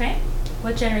 Okay.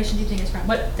 What generation do you think it's from?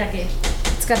 What decade?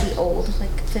 It's gotta be old,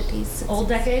 like 50s. 60s. Old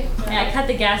decade? Yeah, cut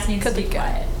the gas means Cut to be the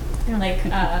gas. quiet.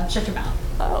 Like, shut your mouth.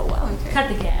 Oh, wow. Cut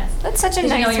the gas. That's such a Did you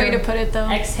know nice way you're to put it, though.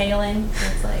 Exhaling.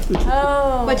 It's like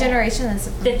Oh. What generation is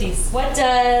it? 50s. What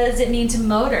does it mean to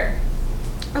motor?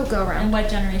 Oh, go And around. what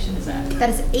generation is that? That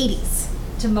is 80s.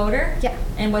 To motor? Yeah.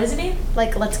 And what does it mean?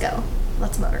 Like, let's go.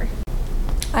 Let's motor.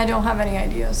 I don't have any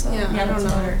idea, so. Yeah. Yeah, I don't let's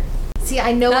know. motor. See,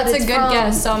 I know That's what a it's good from.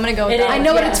 guess, so I'm gonna go with It that. is. I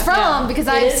know what Yeah, it's from yeah. because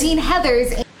It I've is? seen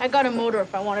Heather's. I got a motor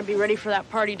if I want to be ready for that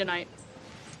party tonight.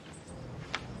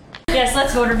 Yes,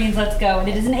 let's motor means let's go. And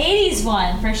it is an 80s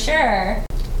one, for sure.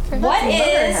 What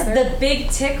is the big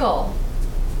tickle?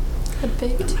 The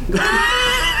big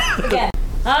Again.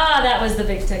 Ah, that was the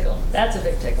big tickle. That's a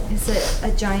big tickle. Is it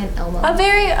a giant Elmo?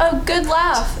 a good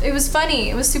laugh. It was funny.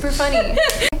 It was super funny.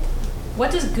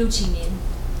 What does Gucci mean?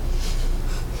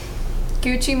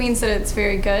 Gucci means that it's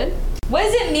very good. What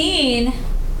does it mean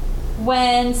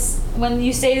when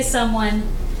you say to someone,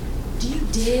 "Do you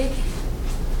dig?"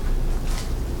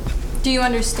 Do you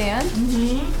understand?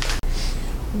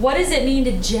 What does it mean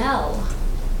to gel?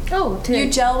 Oh, to You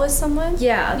gel with someone?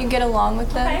 Yeah. You get along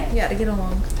with them? Okay. Yeah, to get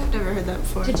along. I've never heard that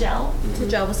before. To gel? To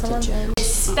gel with someone. It's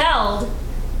spelled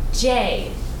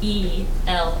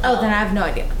J-E-L. Oh, then I have no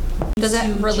idea. Does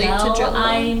it relate to gel?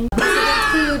 I'm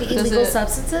Include illegal it-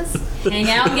 substances. hang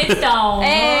out and get stoned.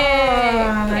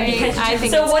 Hey! I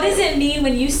think So it's what does it mean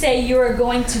when you say you are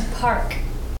going to park?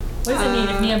 What does it mean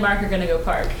if me and Mark are going to go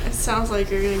park? It sounds like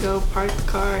you're gonna go park the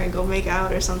car and go make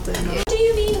out or something. What do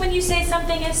you mean when you say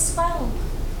something is swell?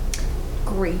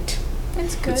 Great.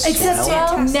 It's good. Except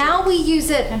Fantastic. now we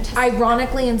use it Fantastic.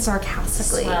 ironically and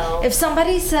sarcastically. Swell. If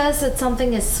somebody says that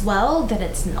something is swell, then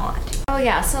it's not. Oh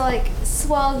yeah, so like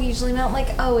swell usually meant like,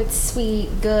 oh, it's sweet,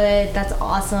 good, that's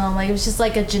awesome. Like it was just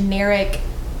like a generic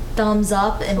thumbs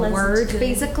up in Pleasant word good.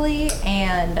 basically.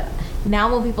 And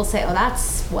now when people say, oh,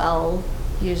 that's swell,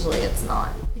 usually it's not.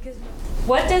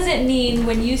 What does it mean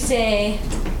when you say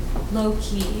low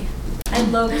key? I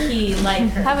low key like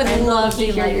her. I would love to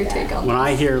low-key hear like your that. take on When that.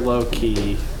 I hear low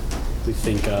key, we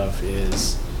think of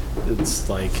is it's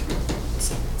like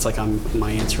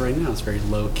my answer right now. It's very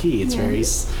low key. It's very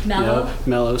Mellow?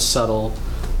 mellow, subtle.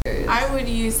 I would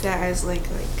use that as like,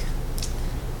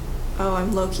 oh,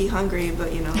 I'm low key hungry,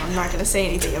 but I'm not gonna say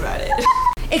anything about it.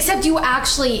 Except you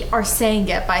actually are saying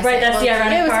it by saying that's the low-key.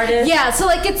 ironic part is- Yeah, so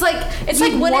like it's like It's you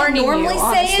like wouldn't warning you, normally say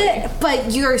honestly. it,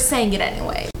 but you're saying it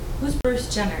anyway. Who's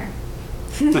Bruce Jenner?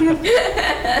 Oh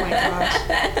my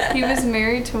gosh. He was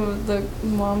married to the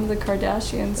mom of the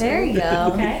Kardashians. There you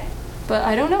go. Okay. But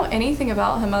I don't know anything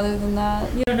about him other than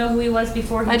that. You don't know who he was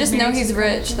before he I was just know married to he's the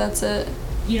rich. Kardashians? That's it.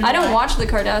 You know I don't why? watch the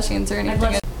Kardashians or anything.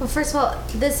 watched- Well, first of all,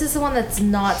 this is the one that's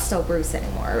not still Bruce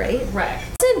anymore, right? Right.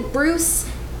 Isn't Bruce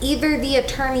either the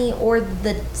attorney or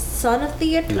the son of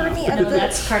the attorney? No, of the...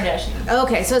 that's Kardashian.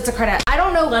 Okay, so it's a Kardashian. I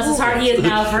don't know. Bless his who- heart, he is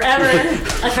now forever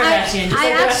a Kardashian. just I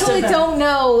like the rest of actually them. don't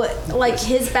know like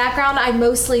his background. I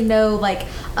mostly know like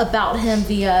about him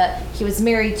via he was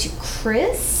married to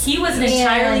Chris. He was an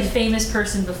entirely And- famous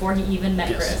person before he even met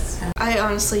Chris. I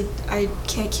honestly, I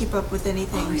can't keep up with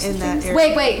anything in that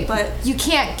area. Wait, But you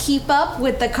can't keep up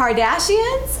with the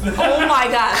Kardashians? oh my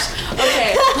gosh.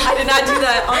 Okay, I did not do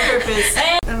that on purpose.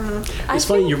 I don't know. It's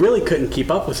funny, you really couldn't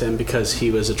keep up with him because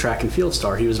he was a track and field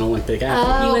star. He was an Olympic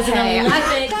athlete. He was Okay. an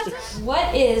Olympic.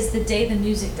 What is the day the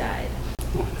music died?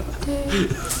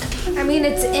 I mean,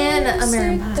 it's in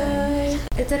American Pie.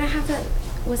 It didn't have that.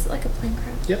 Was it like a plane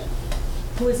crash? Yep.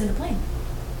 Who was in the plane?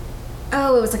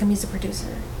 Oh, it was like a music producer,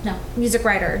 No. music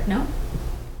writer. No?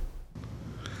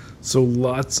 So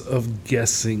lots of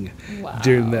guessing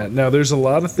during that. Now, there's a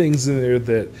lot of things in there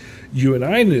that you and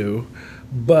I knew,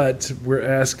 but we're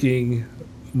asking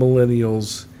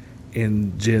millennials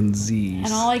and Gen Zs.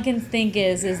 And all I can think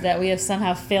is that we have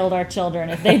somehow failed our children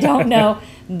if they don't know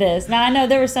this. Now, I know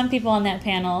there were some people on that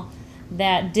panel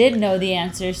that did know the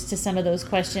answers to some of those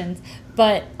questions,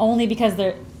 but only because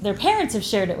their parents have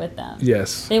shared it with them.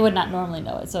 Yes. They would not normally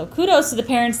know it. So kudos to the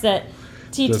parents that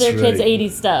teach That's their kids right.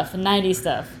 80s stuff and 90s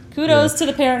stuff. Kudos to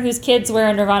the parent whose kids wear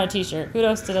a Nirvana t-shirt.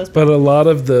 Kudos to those But a lot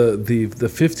of the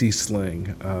 50s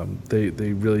slang, they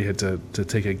really had to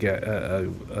take a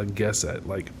guess at,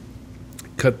 like,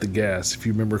 cut the gas. If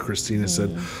you remember, Christina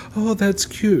said, "Oh, that's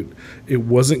cute." It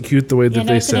wasn't cute the way that Yeah, no,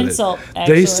 they it's an said insult, it.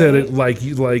 They said actually.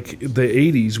 it like the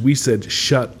 80s. We said,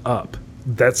 "Shut up."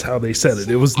 That's how they said it.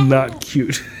 It was not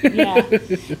cute. Yeah, but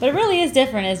it really is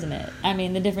different, isn't it? I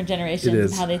mean, the different generations It and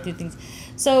is. how they do things.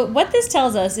 So what this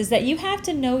tells us is that you have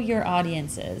to know your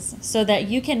audiences so that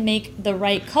you can make the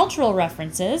right cultural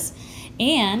references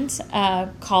and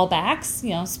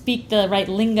callbacks, speak the right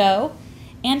lingo,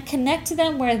 and connect to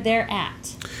them where they're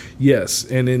at. Yes,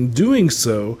 and in doing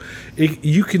so,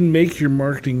 you can make your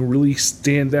marketing really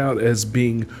stand out as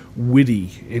being witty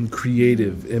and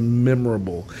creative and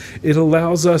memorable. It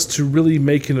allows us to really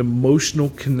make an emotional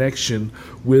connection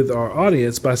with our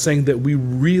audience by saying that we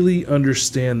really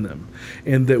understand them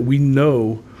and that we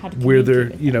know How to where they're,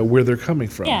 communicate with where they're coming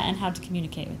from. Yeah, and how to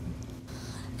communicate with them.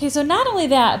 Okay, so not only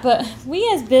that, but we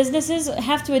as businesses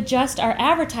have to adjust our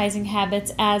advertising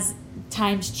habits as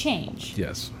times change.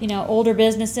 Yes. Older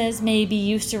businesses may be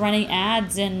used to running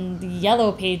ads in the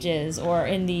yellow pages or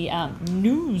in the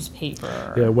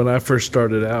newspaper. Yeah, when I first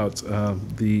started out,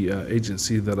 the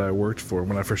agency that I worked for,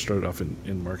 when I first started off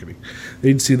in marketing, the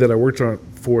agency that I worked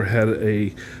for had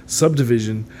a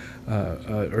subdivision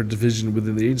or division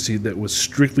within the agency that was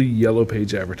strictly yellow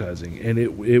page advertising, and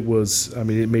it was, I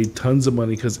mean, it made tons of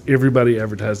money because everybody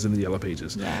advertised in the yellow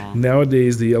pages. Yeah.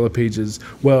 Nowadays, the yellow pages,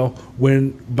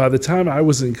 by the time I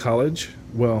was in college,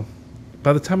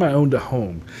 by the time I owned a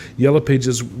home, yellow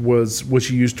pages was what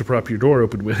you used to prop your door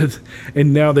open with,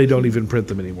 and now they don't even print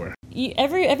them anymore.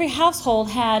 Every household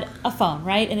had a phone,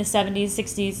 right? In the 70s,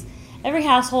 60s, every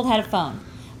household had a phone.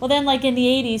 Well, then, like in the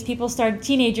 80s,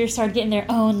 teenagers started getting their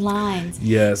own lines.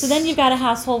 Yes. So then you've got a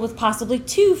household with possibly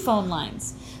 2 phone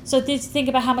lines. So think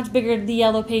about how much bigger the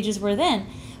yellow pages were then.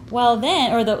 Well,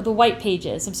 then, or the white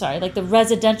pages, I'm sorry, like the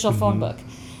residential phone book.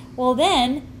 Well,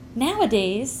 then,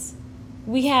 nowadays,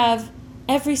 we have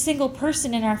every single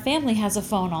person in our family has a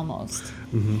phone almost.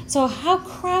 So how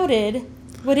crowded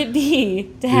would it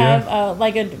be to have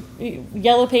like a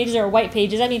yellow pages or white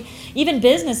pages? I mean, even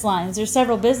business lines. There's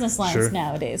several business lines Sure.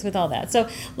 nowadays with all that. So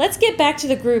let's get back to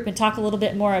the group and talk a little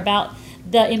bit more about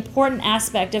the important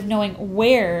aspect of knowing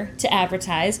where to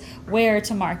advertise, where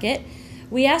to market,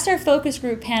 we asked our focus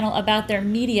group panel about their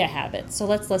media habits. So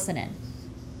let's listen in.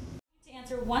 To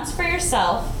answer once for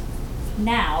yourself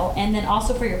now, and then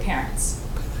also for your parents.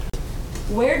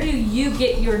 Where do you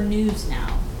get your news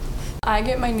now? I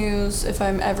get my news, if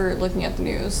I'm ever looking at the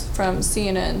news, from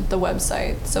CNN, the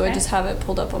website. So I just have it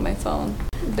pulled up on my phone.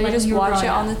 They Like just you were watch growing it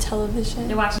on up. the television.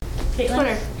 They watch Caitlin?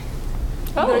 Twitter.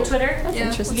 You go to Twitter? That's Yeah.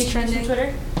 interesting. You get your news from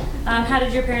Twitter? How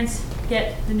did your parents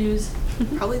get the news?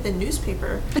 Probably the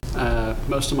newspaper.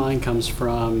 Most of mine comes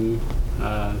from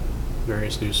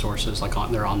various news sources, like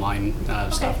their online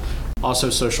stuff.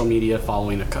 Also, social media. I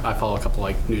follow a couple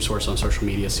like news sources on social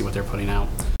media, see what they're putting out.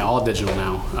 All digital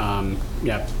now.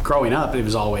 Growing up, it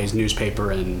was always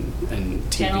newspaper and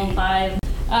TV. Channel 5.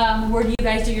 Where do you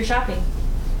guys do your shopping?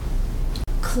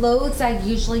 Clothes I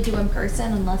usually do in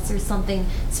person unless there's something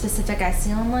specific I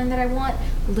see online that I want.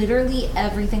 Literally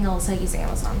everything else I use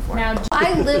Amazon for. Now,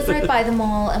 I live right by the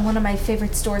mall, and one of my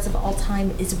favorite stores of all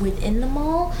time is within the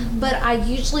mall, but I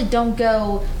usually don't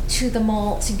go to the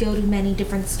mall to go to many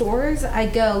different stores. I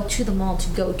go to the mall to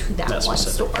go to that That's one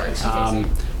specific. store.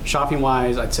 Shopping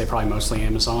wise, I'd say probably mostly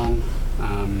Amazon.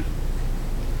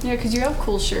 Yeah, because you have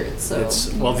cool shirts. So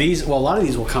A lot of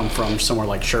these will come from somewhere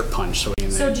like Shirt Punch.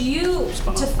 So do you,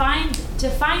 to find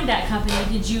that company,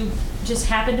 did you just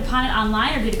happen upon it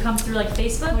online, or did it come through like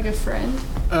Facebook? like a friend.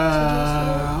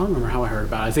 I don't remember how I heard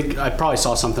about it. I think I probably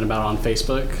saw something about it on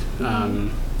Facebook.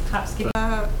 Hop, skip.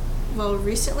 Well,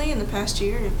 recently in the past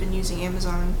year, I've been using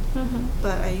Amazon,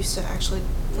 but I used to actually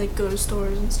like go to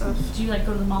stores and stuff. Do you like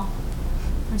go to the mall?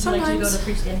 Or do you like to go to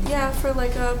freestanding? Yeah, for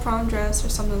like a prom dress or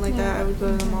something like that, I would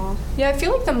go to the mall. Yeah, I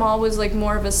feel like the mall was like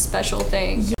more of a special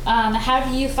thing. How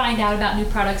do you find out about new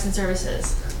products and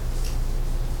services?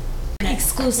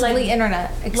 Exclusively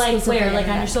internet. Like where? Like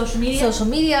on your social media? Social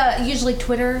media, usually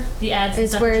Twitter. The ads is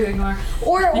stuff where to ignore.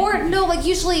 Or no, like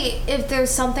usually if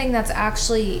there's something that's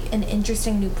actually an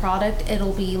interesting new product,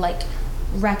 it'll be like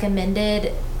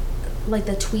recommended. Like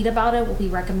the tweet about it will be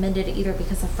recommended either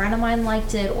because a friend of mine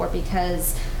liked it or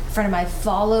because a friend of mine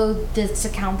followed this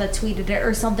account that tweeted it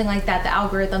or something like that. The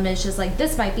algorithm is just like,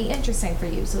 this might be interesting for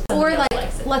you. So, or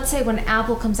like, let's say when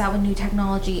Apple comes out with new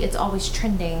technology, it's always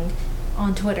trending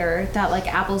on Twitter that like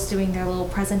Apple's doing their little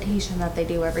presentation that they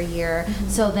do every year.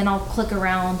 So then I'll click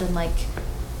around and like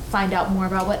find out more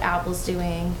about what Apple's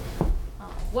doing.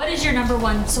 What is your number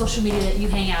one social media that you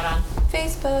hang out on?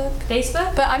 Facebook.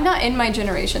 Facebook? But I'm not in my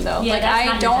generation though. Yeah, like that's I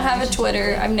not your don't have a generation, Twitter.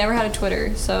 typically. I've never had a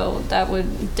Twitter, so that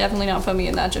would definitely not put me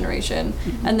in that generation.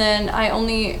 And then I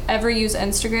only ever use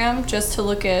Instagram just to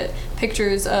look at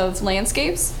pictures of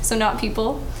landscapes, so not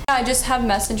people. I just have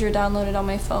Messenger downloaded on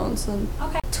my phone. So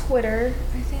Okay. Twitter,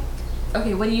 I think.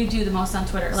 Okay, what do you do the most on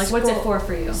Twitter? Like, what's it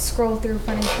for you? Scroll through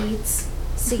funny tweets,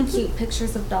 see cute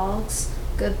pictures of dogs,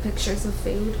 good pictures of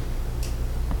food,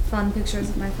 fun pictures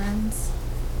of my friends.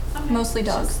 mostly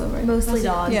dogs though, right? Mostly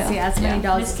dogs. Yeah. Yeah, as many Yeah.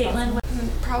 dogs Miss as possible.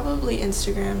 Caitlin? Probably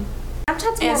Instagram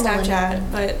Snapchat's and more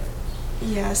Snapchat, millennial. but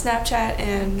yeah, Snapchat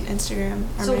and Instagram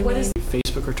are So my what main. is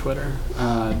Facebook or Twitter,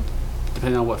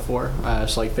 depending on what for.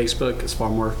 So like Facebook is far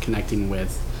more connecting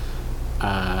with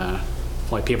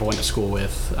like people I went to school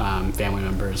with, family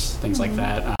members, things like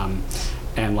that,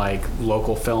 and like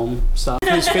local film stuff.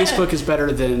 Because Facebook is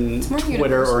better than more Twitter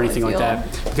universal, or I anything like feel.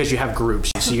 that because you have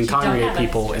groups, so you can don't congregate have it.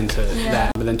 people into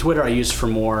that. But then Twitter I use for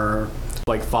more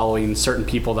like following certain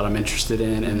people that I'm interested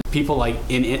in and people like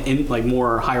in like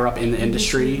more higher up in the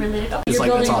industry. Related. It's You're like,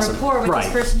 building that's awesome. rapport with Right.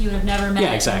 this person you have never met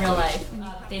Yeah, exactly. in real life.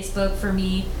 Facebook for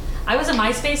me, I was a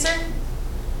MySpacer.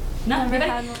 No, Never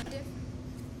anybody? had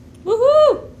one.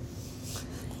 Woohoo!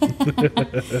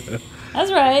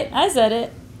 That's right. I said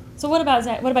it. So what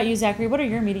about you, Zachary? What are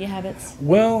your media habits?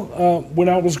 Well, when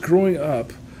I was growing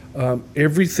up,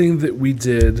 everything that we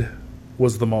did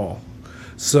was the mall.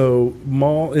 So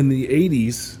mall in the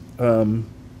 80s,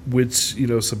 which, you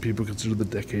know, some people consider the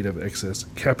decade of excess.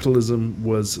 Capitalism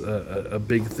was a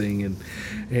big thing,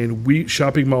 and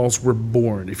shopping malls were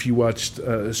born. If you watched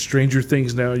Stranger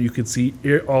Things now, you can see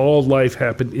all life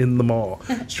happened in the mall.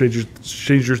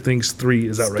 Stranger Things 3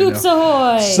 is out right now. Scoops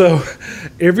ahoy! So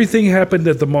everything happened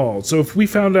at the mall. So if we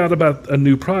found out about a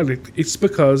new product, it's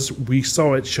because we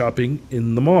saw it shopping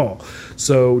in the mall.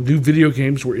 So new video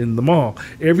games were in the mall.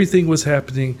 Everything was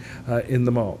happening in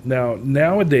the mall.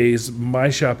 Nowadays, my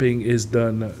shopping is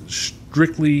done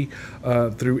strictly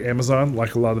through Amazon,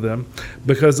 like a lot of them,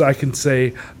 because I can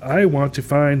say, I want to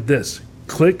find this.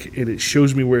 Click, and it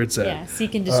shows me where it's at. Yeah,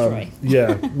 seek and destroy.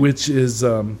 Yeah, which is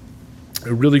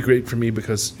really great for me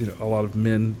because, you know, a lot of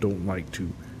men don't like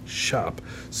to shop.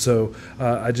 So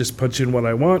I just punch in what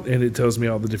I want, and it tells me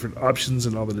all the different options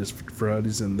and all the different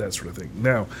varieties and that sort of thing.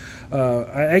 Now,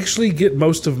 I actually get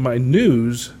most of my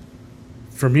news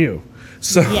from you.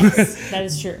 So Yes, that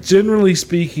is true. generally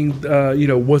speaking,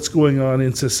 what's going on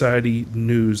in society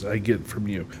news I get from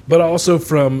you, but also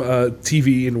from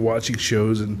TV and watching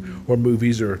shows and or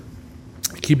movies or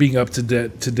keeping up to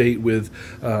date with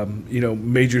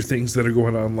major things that are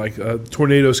going on, like a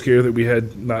tornado scare that we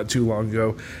had not too long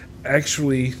ago.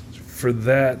 Actually, for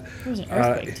that, There was an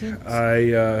earthquake too.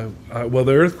 well,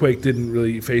 the earthquake didn't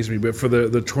really faze me, but for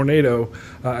the tornado,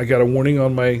 I got a warning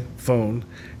on my phone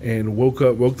and woke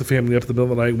the family up in the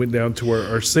middle of the night, went down to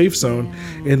our safe zone,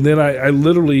 and then I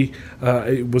literally,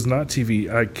 it was not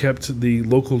TV, I kept the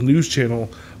local news channel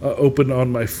open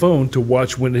on my phone to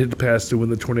watch when it had passed and when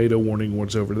the tornado warning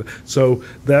was over. So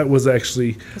that was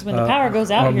actually Because when the power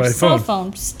goes out, on your my cell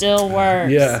phone still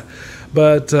works. Yeah.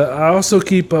 But I also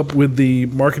keep up with the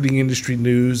marketing industry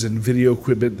news and video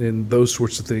equipment and those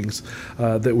sorts of things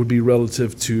that would be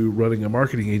relative to running a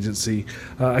marketing agency.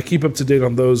 I keep up to date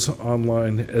on those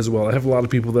online as well. I have a lot of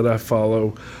people that I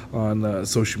follow on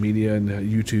social media and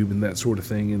YouTube and that sort of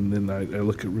thing, and then I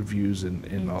look at reviews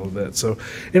and all of that. So,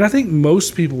 and I think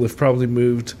most people have probably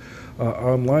moved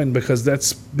online because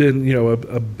that's been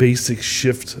a basic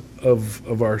shift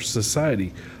of our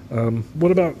society.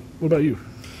 What about you?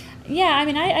 Yeah, I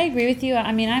mean, I agree with you.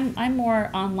 I mean, I'm more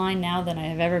online now than I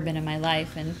have ever been in my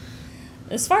life. And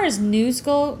as far as news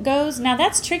goes, now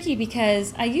that's tricky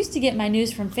because I used to get my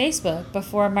news from Facebook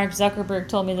before Mark Zuckerberg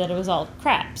told me that it was all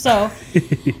crap. So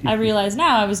I realize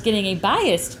now I was getting a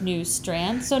biased news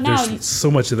strand. So now There's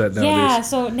so much of that nowadays. yeah,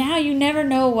 so now you never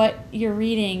know what you're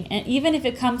reading, and even if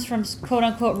it comes from quote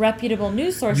unquote reputable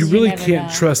news sources, You really never can't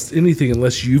know. trust anything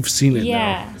unless you've seen it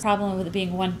Yeah, now. problem with it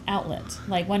being one outlet,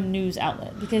 like one news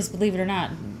outlet, because believe it or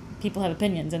not, people have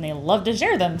opinions and they love to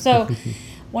share them. So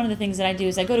one of the things that I do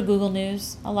is I go to Google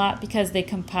News a lot because they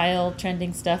compile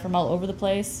trending stuff from all over the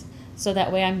place. So that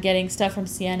way I'm getting stuff from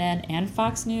CNN and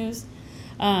Fox News,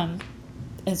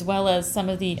 as well as some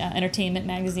of the entertainment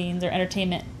magazines or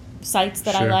entertainment sites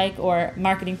that I Sure. like, or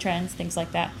marketing trends, things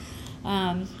like that.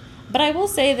 But I will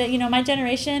say that, my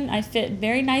generation, I fit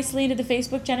very nicely into the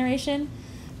Facebook generation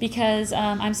because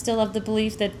I'm still of the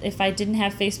belief that if I didn't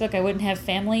have Facebook, I wouldn't have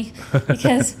family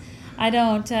because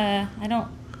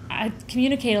I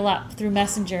communicate a lot through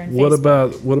Messenger and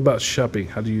Facebook. What about shopping?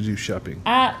 How do you do shopping?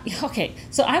 Okay,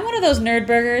 so I'm one of those nerd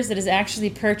burgers that has actually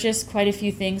purchased quite a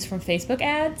few things from Facebook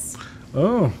ads.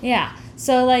 Oh, Yeah.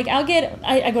 So, like, I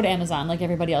go to Amazon like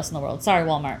everybody else in the world. Sorry,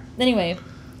 Walmart. Anyway,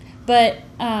 but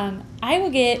I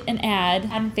will get an ad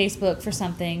on Facebook for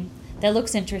something that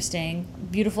looks interesting,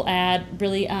 beautiful ad,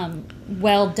 really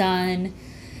well done,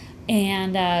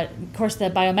 and of course the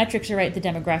biometrics are right, the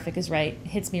demographic is right,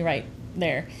 hits me right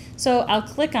there. So I'll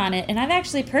click on it, and I've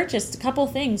actually purchased a couple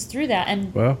things through that,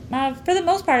 and Wow. For the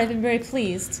most part, I've been very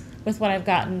pleased with what I've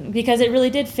gotten because it really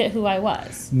did fit who I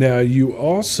was. now you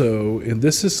also, and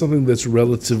this is something that's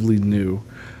relatively new,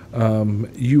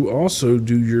 you also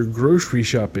do your grocery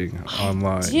shopping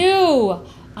online.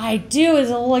 I do. It's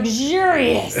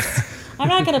luxurious. I'm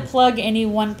not going to plug any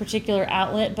one particular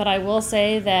outlet, but I will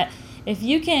say that if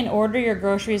you can order your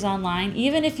groceries online,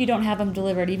 even if you don't have them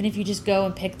delivered, even if you just go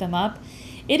and pick them up,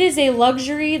 it is a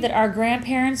luxury that our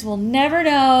grandparents will never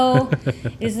know.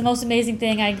 It is the most amazing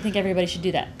thing. I think everybody should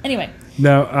do that. Anyway.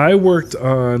 Now, I worked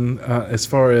on, as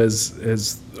far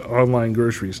as online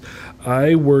groceries,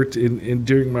 I worked in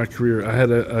during my career, I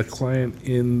had a client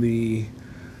in the,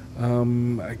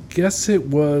 I guess it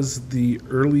was the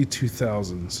early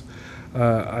 2000s.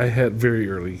 I had very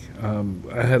early.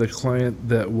 I had a client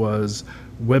that was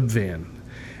Webvan.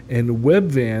 And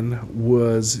Webvan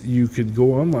was, you could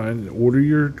go online and order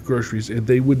your groceries and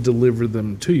they would deliver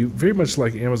them to you, very much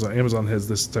like Amazon. Amazon has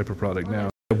this type of product now.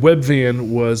 Webvan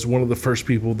was one of the first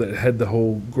people that had the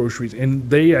whole groceries, and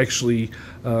they actually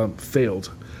failed.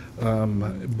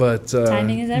 But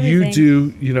Timing is you everything.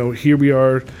 do, here we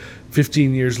are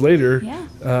 15 years later. Yeah.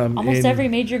 and Almost every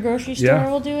major grocery store Yeah.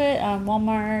 will do it.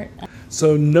 Walmart.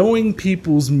 So knowing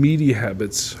people's media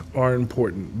habits are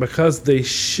important because they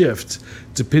shift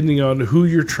depending on who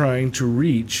you're trying to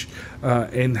reach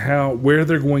and where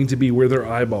they're going to be, where their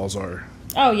eyeballs are.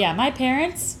 Oh, yeah. My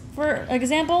parents, for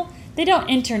example, they don't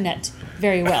internet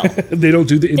very well. They don't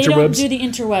do the interwebs? They don't do the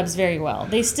interwebs very well.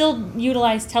 They still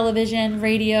utilize television,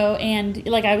 radio, and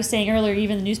like I was saying earlier,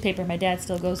 even the newspaper. My dad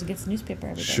still goes and gets the newspaper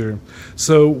every day. Sure.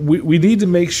 So we need to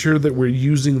make sure that we're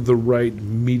using the right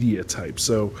media type.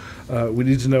 So we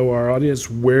need to know our audience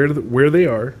where they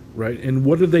are, right? And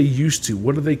what are they used to?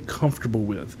 What are they comfortable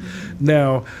with? Mm-hmm.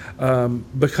 Now,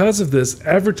 because of this,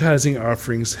 advertising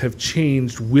offerings have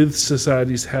changed with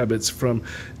society's habits from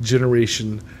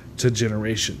generation to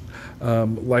generation.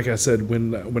 Like I said,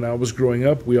 when I was growing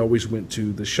up, we always went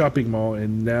to the shopping mall,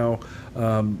 and now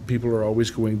people are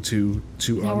always going to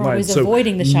now online. We're always so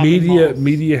avoiding the shopping mall.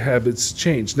 Media habits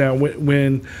change. Now,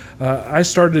 when I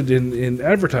started in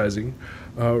advertising,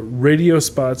 radio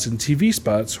spots and TV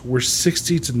spots were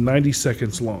 60 to 90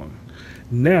 seconds long.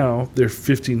 Now they're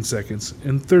 15 seconds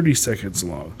and 30 seconds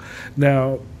long.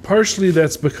 Now, partially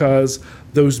that's because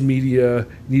those media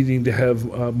needing to have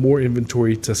more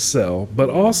inventory to sell, but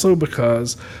also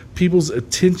because people's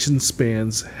attention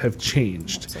spans have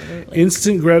changed. Absolutely.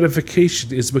 Instant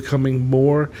gratification is becoming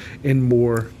more and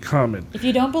more common. If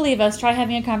you don't believe us, try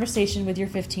having a conversation with your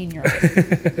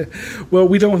 15-year-old. Well,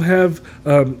 we don't have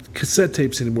cassette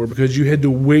tapes anymore because you had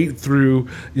to wait through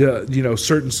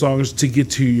certain songs to get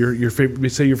to your favorite.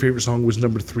 Say your favorite song was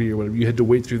number 3 or whatever. You had to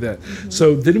wait through that. Mm-hmm.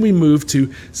 So then we moved to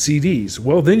CDs.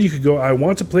 Well, then you could go, I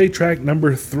want to play track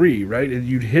number 3, right? And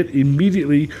you'd hit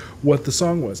immediately what the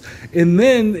song was. And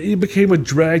then it became a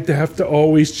drag to have to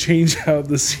always change out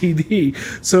the CD.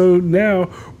 So now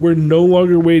we're no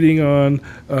longer waiting on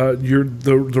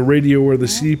the radio or the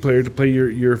CD player to play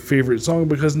your favorite song,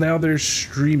 because now they're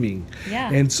streaming.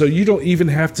 Yeah. And so you don't even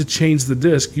have to change the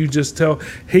disc. You just tell,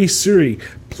 hey Siri,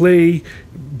 play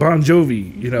Bon Jovi.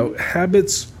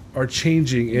 Habits are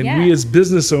changing, and we as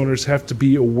business owners have to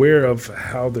be aware of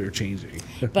how they're changing.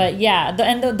 But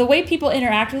the way people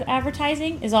interact with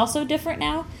advertising is also different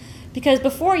now, because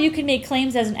before you could make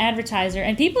claims as an advertiser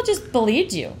and people just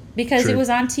believed you because True. It was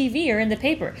on TV or in the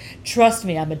paper. Trust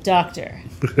me, I'm a doctor.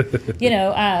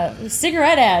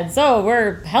 Cigarette ads. Oh,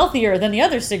 we're healthier than the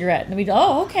other cigarette. And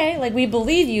okay. Like, we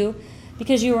believe you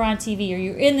because you were on TV or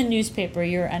you're in the newspaper,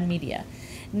 you're on media.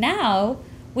 Now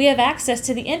we have access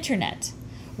to the internet,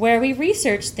 where we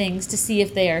research things to see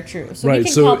if they are true. So we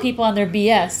can call people on their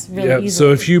BS really easily.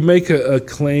 So if you make a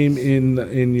claim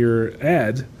in your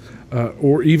ad,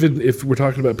 or even if we're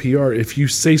talking about PR, if you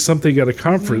say something at a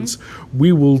conference,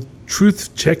 we will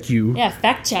truth check you. Yeah,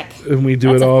 fact check. And we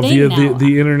do it all via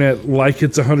the internet like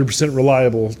it's 100%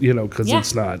 reliable, because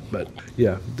it's not. But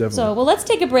yeah, definitely. So, let's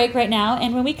take a break right now.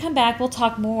 And when we come back, we'll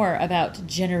talk more about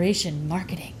generation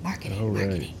marketing.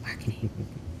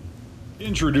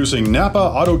 Introducing Napa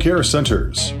Auto Care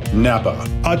Centers. Napa,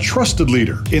 a trusted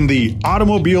leader in the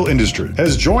automobile industry,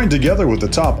 has joined together with the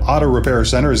top auto repair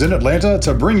centers in Atlanta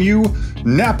to bring you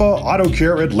Napa Auto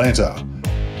Care Atlanta.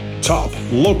 Top,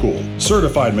 local,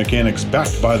 certified mechanics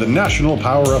backed by the national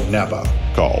power of Napa.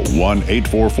 Call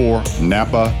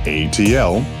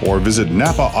 1-844-NAPA-ATL or visit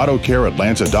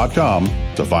NapaAutoCareAtlanta.com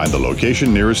to find the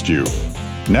location nearest you.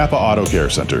 Napa Auto Care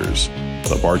Centers.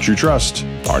 The parts you trust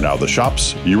are now the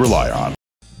shops you rely on.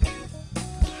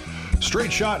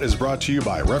 Straight Shot is brought to you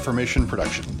by Reformation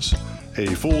Productions, a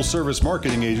full-service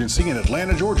marketing agency in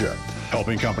Atlanta, Georgia,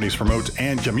 helping companies promote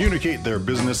and communicate their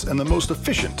business in the most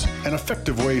efficient and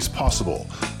effective ways possible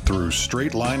through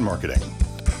straight line marketing.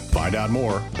 Find out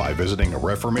more by visiting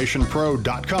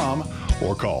reformationpro.com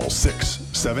or call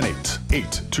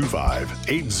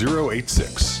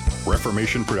 678-825-8086.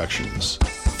 Reformation Productions.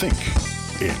 Think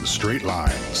in straight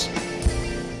lines.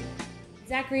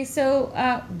 Zachary, so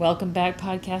welcome back,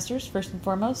 podcasters. First and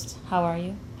foremost, how are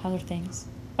you? How are things?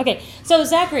 Okay, so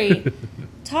Zachary,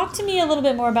 talk to me a little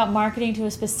bit more about marketing to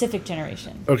a specific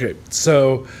generation. Okay,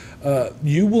 so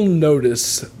you will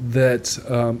notice that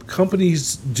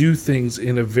companies do things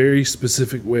in a very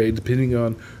specific way depending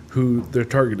on who their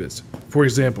target is. For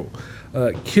example,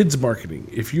 kids marketing.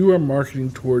 If you are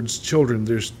marketing towards children,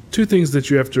 there's two things that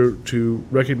you have to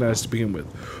recognize to begin with.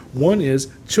 One is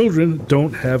children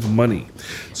don't have money.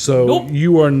 So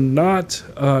you are not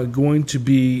going to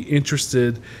be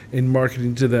interested in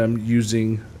marketing to them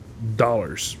using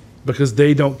dollars, because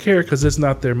they don't care, because it's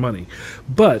not their money.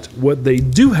 But what they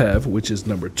do have, which is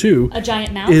number 2, a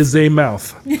giant mouth, is a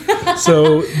mouth.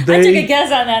 So they I took a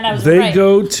guess on that, and I was right. They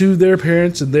go to their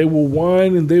parents and they will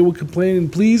whine and they will complain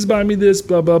and please buy me this,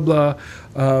 blah blah blah.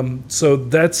 So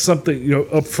that's something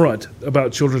up front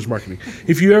about children's marketing.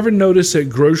 If you ever notice at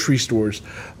grocery stores,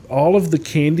 all of the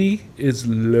candy is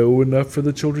low enough for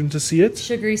the children to see it.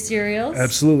 Sugary cereals.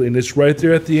 Absolutely, and it's right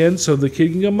there at the end, so the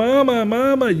kid can go, "Mama,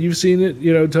 Mama," you've seen it,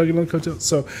 tugging on the coattail.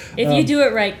 So, if you do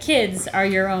it right, kids are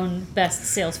your own best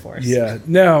sales force. Yeah.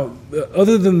 Now,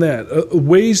 other than that,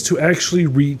 ways to actually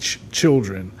reach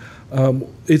children.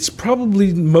 It's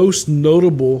probably most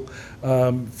notable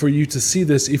for you to see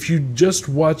this if you just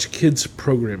watch kids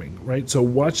programming, right? So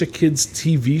watch a kids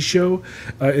TV show,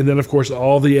 and then of course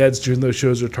all the ads during those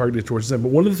shows are targeted towards them.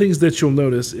 But one of the things that you'll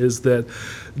notice is that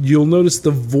you'll notice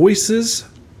the voices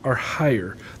are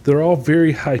higher. They're all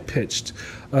very high pitched.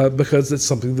 Because it's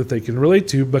something that they can relate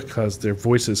to because their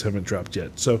voices haven't dropped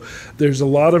yet. So there's a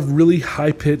lot of really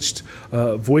high-pitched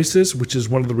voices, which is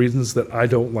one of the reasons that I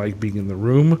don't like being in the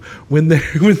room when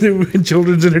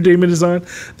children's entertainment is on.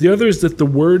 The other is that the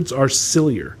words are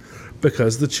sillier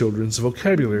because the children's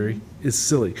vocabulary is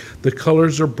silly. The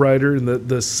colors are brighter and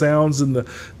the sounds and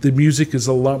the music is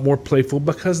a lot more playful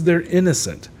because they're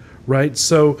innocent. Right,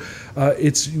 so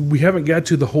we haven't got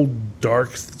to the whole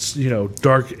dark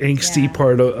angsty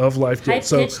part of life yet.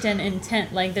 High pitched and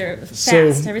intent, like they're fast. So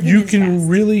Everything you is can fast.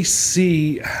 really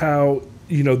see how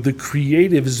the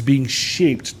creative is being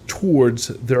shaped towards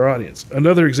their audience.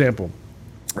 Another example.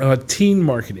 Teen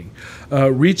marketing.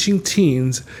 Reaching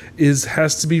teens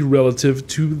has to be relative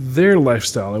to their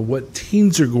lifestyle and what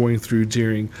teens are going through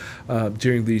during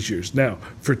these years. Now,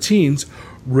 for teens,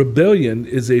 rebellion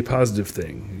is a positive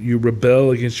thing. You rebel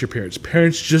against your parents.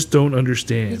 Parents just don't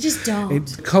understand. You just don't.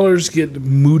 And colors get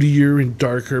moodier and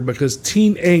darker because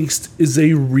teen angst is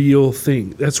a real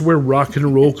thing. That's where rock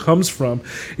and roll comes from,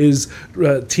 is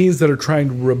teens that are trying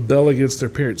to rebel against their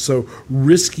parents. So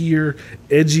riskier,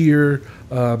 edgier,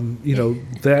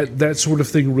 that sort of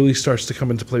thing really starts to come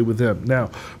into play with them. Now,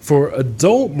 for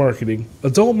adult marketing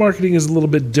is a little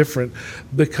bit different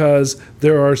because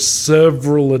there are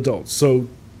several adults. So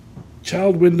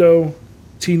child window,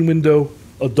 teen window,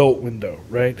 adult window,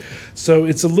 right? So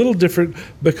it's a little different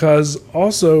because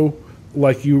also,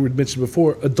 like you had mentioned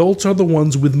before, adults are the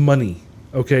ones with money.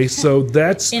 Okay, so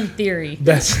that's in theory.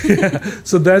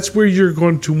 So that's where you're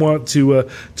going to want to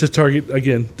target,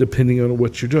 again, depending on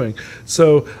what you're doing.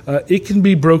 So it can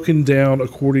be broken down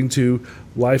according to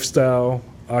lifestyle,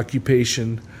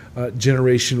 occupation,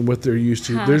 generation, what they're used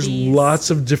to. Hobbies. There's lots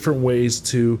of different ways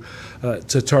to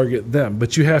target them,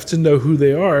 but you have to know who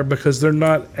they are because they're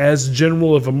not as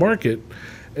general of a market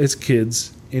as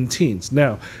kids and teens.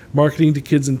 Now, marketing to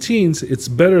kids and teens, it's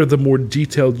better the more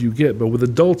detailed you get, but with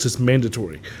adults, it's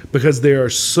mandatory because they are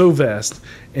so vast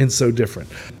and so different.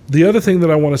 The other thing that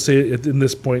I want to say in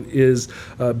this point is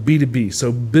B2B,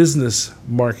 so business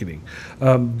marketing.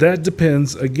 That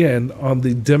depends, again, on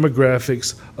the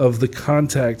demographics of the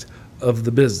contact of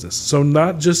the business. So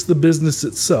not just the business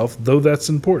itself, though that's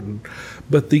important,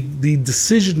 but the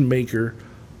decision maker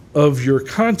of your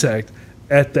contact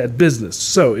at that business.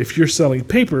 So if you're selling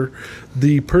paper,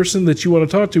 the person that you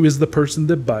want to talk to is the person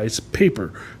that buys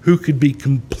paper, who could be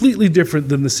completely different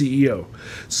than the CEO.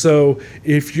 So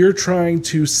if you're trying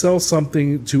to sell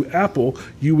something to Apple,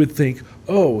 you would think,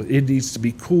 oh, it needs to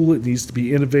be cool, it needs to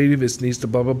be innovative, it needs to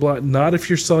blah, blah, blah. Not if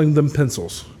you're selling them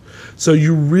pencils. So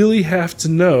you really have to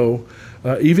know,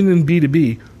 even in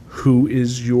B2B, who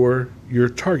is your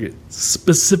target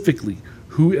specifically,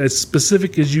 who as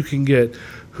specific as you can get,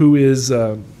 who is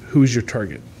your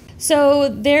target. So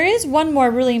there is one more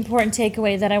really important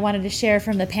takeaway that I wanted to share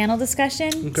from the panel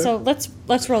discussion. Okay. So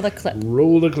let's roll the clip.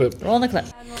 Roll the clip. Roll the clip.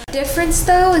 Difference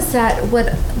though is that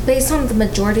based on the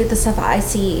majority of the stuff I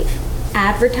see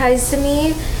advertised to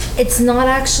me, it's not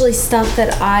actually stuff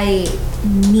that I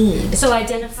need. So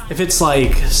identify. If it's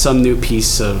like some new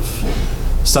piece of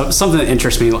stuff, something that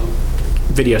interests me,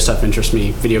 video stuff interests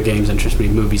me, video games interest me,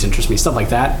 movies interest me, stuff like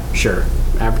that, sure,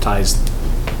 advertise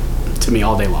to me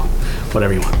all day long,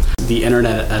 whatever you want. The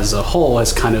internet as a whole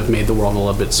has kind of made the world a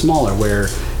little bit smaller, where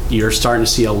you're starting to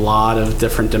see a lot of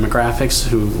different demographics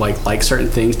who like certain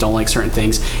things, don't like certain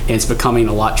things, and it's becoming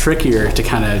a lot trickier to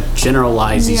kind of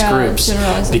generalize these groups,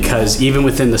 because even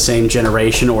within the same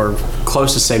generation or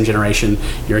close to the same generation,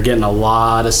 you're getting a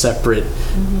lot of separate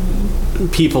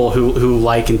people who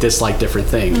like and dislike different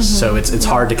things. So it's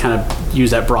hard to kind of use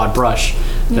that broad brush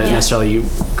that necessarily you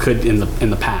could in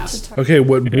the past. Okay,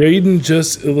 what Braden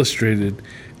just illustrated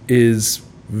is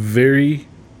very,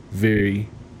 very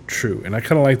true. And I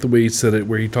kind of like the way he said it,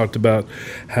 where he talked about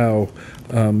how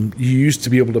you used to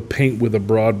be able to paint with a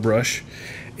broad brush,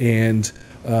 and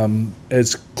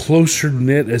as closer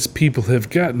knit as people have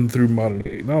gotten through modern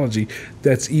technology,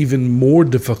 that's even more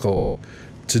difficult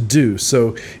to do.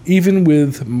 So even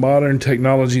with modern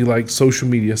technology like social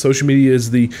media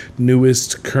is the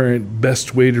newest, current,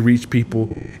 best way to reach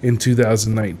people in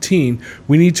 2019.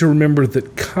 We need to remember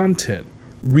that content,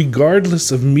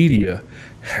 regardless of media,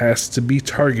 has to be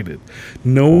targeted.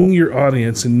 Knowing your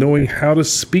audience and knowing how to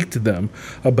speak to them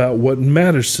about what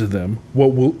matters to them,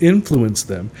 what will influence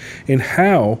them, and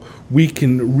how we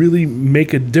can really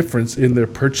make a difference in their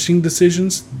purchasing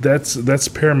decisions, that's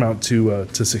paramount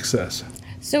to success.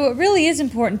 So it really is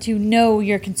important to know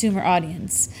your consumer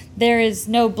audience. There is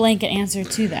no blanket answer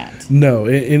to that. No,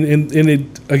 and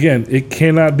it, again, it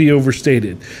cannot be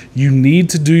overstated. You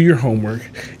need to do your homework.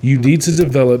 You need to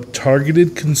develop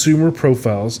targeted consumer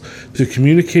profiles to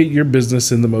communicate your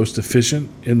business in the most efficient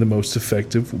and the most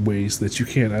effective ways that you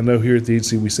can. I know here at the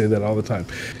agency we say that all the time.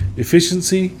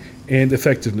 Efficiency and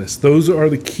effectiveness. Those are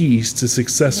the keys to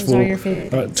successful,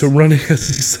 to running a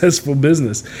successful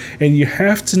business. And you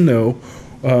have to know,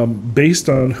 based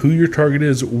on who your target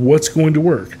is, what's going to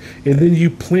work. And then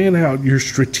you plan out your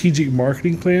strategic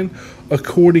marketing plan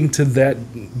according to that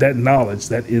knowledge,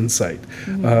 that insight.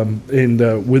 And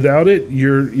without it,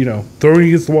 you're throwing it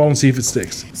against the wall and see if it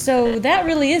sticks. So that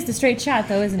really is the straight shot,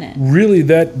 though, isn't it? Really,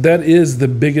 that is the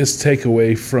biggest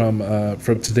takeaway from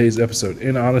today's episode.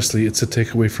 And honestly, it's a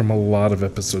takeaway from a lot of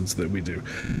episodes that we do.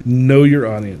 Know your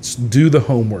audience. Do the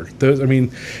homework.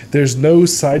 There's no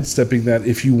sidestepping that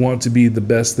if you want to be the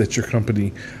best that your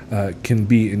company can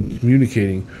be in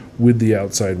communicating with the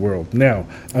outside world. Now,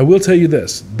 I will tell you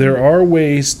this. There are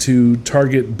ways to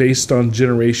target based on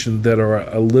generation that are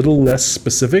a little less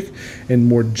specific and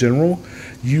more general,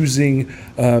 using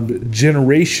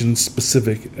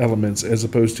generation-specific elements as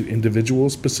opposed to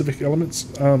individual-specific elements.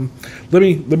 Let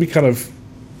me kind of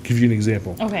give you an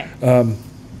example. Okay.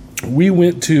 We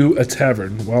went to a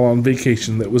tavern while on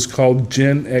vacation that was called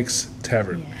Gen X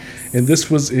Tavern. Yes. And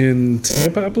this was in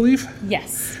Tampa, I believe?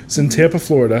 Yes. It's in Tampa,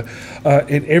 Florida.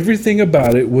 And everything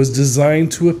about it was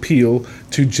designed to appeal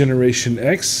to Generation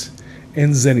X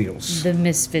and Zennials. The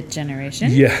misfit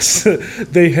generation. Yes.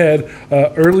 They had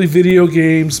early video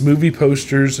games, movie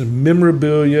posters,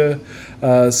 memorabilia,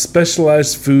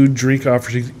 specialized food, drink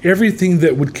offerings, everything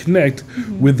that would connect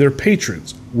with their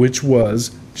patrons, which was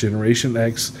Generation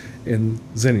X and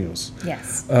Zennials.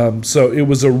 Yes. So it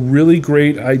was a really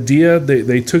great idea.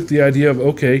 They took the idea of,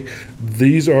 okay,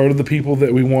 these are the people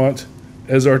that we want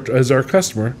as our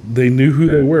customer. They knew who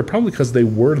they were, probably because they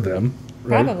were them.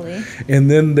 Right? Probably.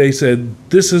 And then they said,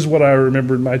 this is what I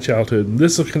remember in my childhood, and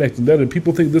this will connect to that, and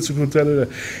people think this will connect to that.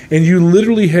 And you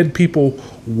literally had people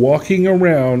walking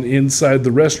around inside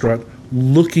the restaurant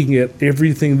looking at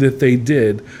everything that they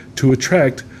did to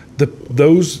attract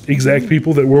those exact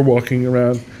people that were walking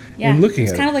around and looking at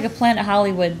it. It's kind of like a Planet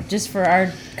Hollywood just for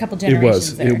our couple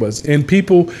generations there. It was. And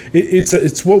people,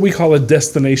 it's what we call a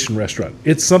destination restaurant.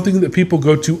 It's something that people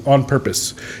go to on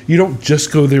purpose. You don't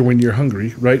just go there when you're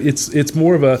hungry, right? It's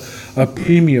more of a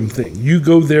premium thing. You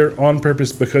go there on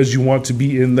purpose because you want to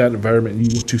be in that environment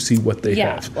and you want to see what they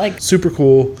have. Like super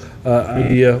cool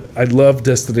idea. I love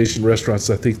destination restaurants.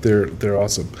 I think they're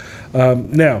awesome.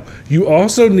 Now, you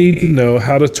also need to know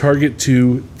how to target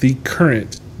to the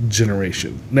current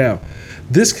generation. Now,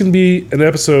 this can be an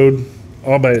episode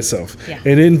all by itself. Yeah.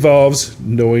 It involves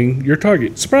knowing your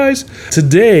target. Surprise!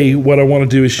 Today, what I want to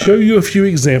do is show you a few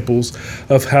examples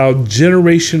of how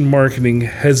generation marketing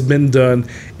has been done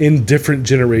in different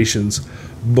generations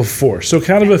before. So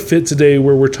kind of a fit today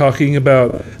where we're talking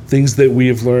about things that we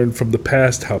have learned from the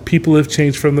past, how people have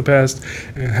changed from the past,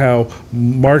 and how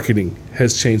marketing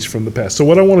has changed from the past. So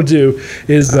what I want to do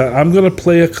is I'm going to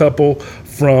play a couple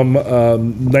from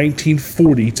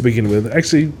 1940 to begin with.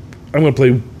 Actually, I'm going to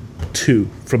play two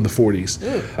from the 40s.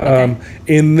 Ooh, okay.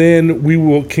 And then we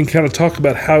can kind of talk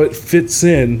about how it fits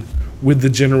in with the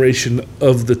generation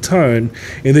of the time,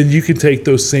 and then you can take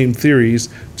those same theories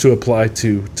to apply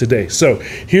to today. So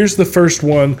here's the first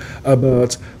one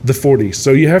about the 40s.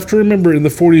 So you have to remember, in the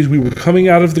 40s, we were coming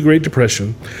out of the Great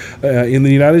Depression. In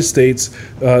the United States,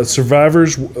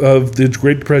 survivors of the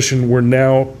Great Depression were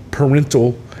now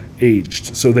parental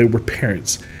aged, so they were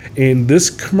parents. And this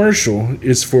commercial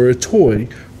is for a toy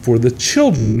for the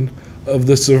children of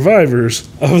the survivors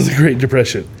of the Great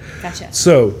Depression. Gotcha.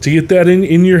 So to get that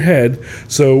in your head,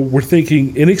 so we're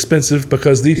thinking inexpensive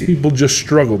because these people just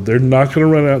struggled. They're not going to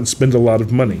run out and spend a lot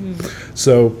of money. Mm-hmm.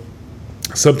 So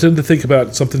something to think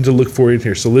about, something to look for in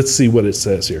here. So let's see what it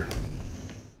says here.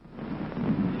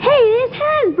 Hey, it's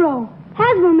Hasbro.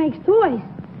 Hasbro makes toys.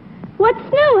 What's new,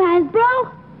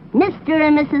 Hasbro? Mr.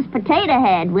 and Mrs. Potato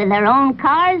Head with their own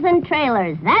cars and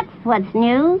trailers. That's what's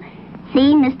new.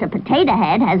 See, Mr. Potato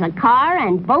Head has a car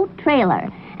and boat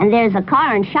trailer. And there's a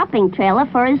car and shopping trailer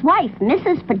for his wife,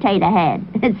 Mrs. Potato Head.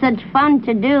 It's such fun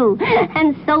to do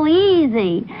and so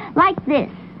easy. Like this.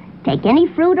 Take any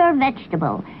fruit or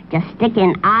vegetable. Just stick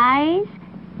in eyes,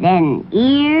 then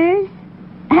ears,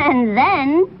 and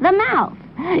then the mouth.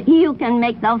 You can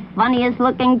make the funniest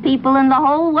looking people in the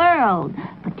whole world.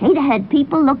 Potato Head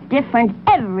people look different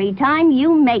every time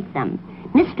you make them.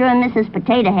 Mr. and Mrs.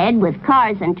 Potato Head with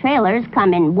cars and trailers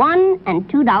come in $1 and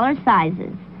 $2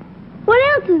 sizes. What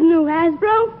else is new,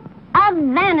 Hasbro? A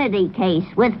vanity case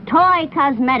with toy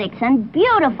cosmetics and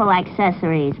beautiful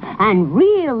accessories and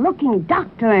real-looking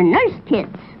doctor and nurse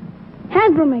kits.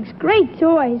 Hasbro makes great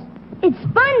toys. It's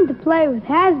fun to play with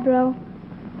Hasbro.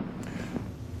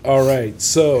 All right,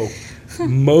 so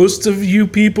most of you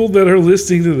people that are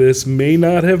listening to this may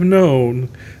not have known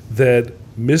that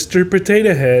Mr.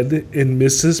 Potato Head and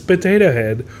Mrs. Potato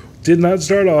Head did not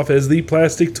start off as the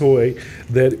plastic toy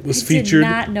that was featured. I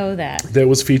did not know that. That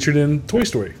was featured in Toy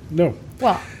Story. No.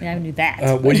 Well, I knew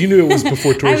that. Well, you knew it was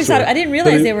before Toy Story. I didn't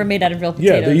realize they were made out of real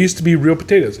potatoes. Yeah, they used to be real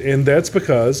potatoes, and that's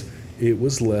because it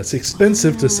was less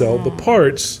expensive to sell the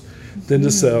parts than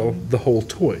to sell the whole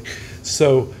toy.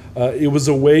 So it was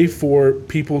a way for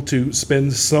people to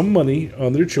spend some money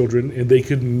on their children, and they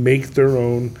could make their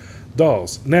own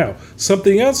dolls. Now,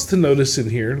 something else to notice in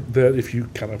here, that if you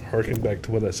kind of harken back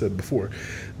to what I said before,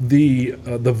 the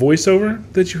voiceover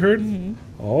that you heard,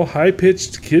 all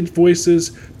high-pitched kid voices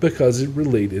because it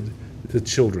related to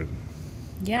children.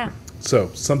 Yeah. So,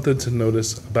 something to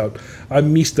notice about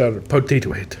Mr.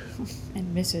 Potato Head.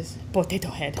 And Mrs. Potato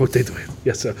Head. Potato Head,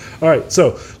 yes, sir. All right,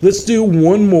 so let's do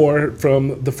one more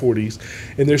from the 40s.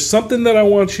 And there's something that I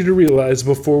want you to realize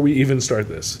before we even start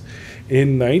this.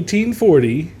 In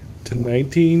 1940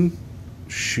 to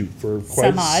for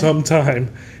quite some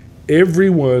time,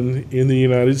 everyone in the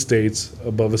United States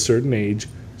above a certain age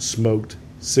smoked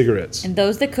cigarettes. And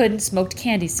those that couldn't smoked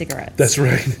candy cigarettes. That's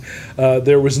right.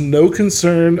 There was no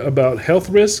concern about health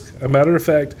risk. A matter of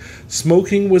fact,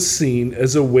 smoking was seen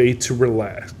as a way to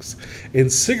relax. And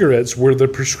cigarettes were the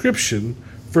prescription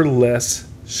for less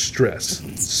stress.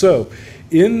 So,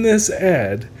 in this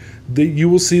ad, you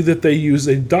will see that they use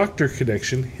a doctor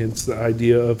connection, hence the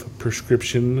idea of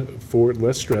prescription for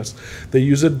less stress. They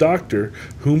use a doctor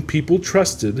whom people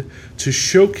trusted to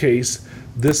showcase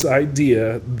this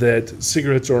idea that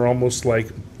cigarettes are almost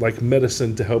like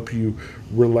medicine to help you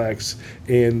relax,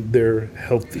 and they're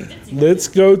healthy. Let's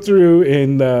go through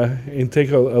and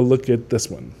take a look at this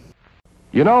one.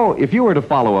 You know, if you were to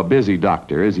follow a busy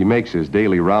doctor as he makes his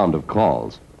daily round of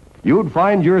calls, you'd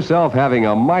find yourself having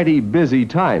a mighty busy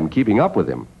time keeping up with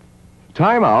him.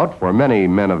 Time out for many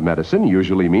men of medicine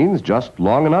usually means just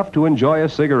long enough to enjoy a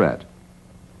cigarette.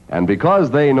 And because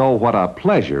they know what a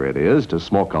pleasure it is to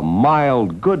smoke a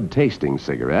mild, good-tasting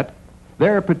cigarette,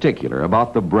 they're particular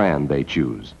about the brand they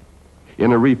choose.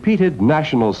 In a repeated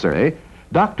national survey,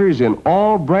 doctors in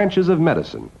all branches of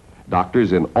medicine,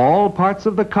 doctors in all parts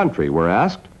of the country were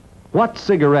asked, "What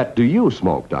cigarette do you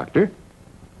smoke, doctor?"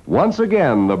 Once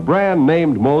again, the brand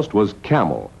named most was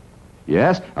Camel.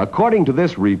 Yes, according to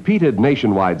this repeated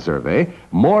nationwide survey,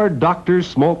 more doctors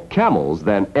smoke Camels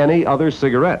than any other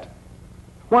cigarette.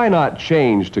 Why not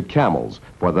change to Camels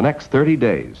for the next 30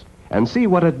 days and see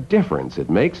what a difference it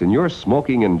makes in your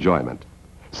smoking enjoyment?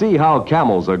 See how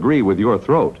Camels agree with your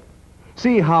throat.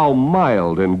 See how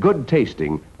mild and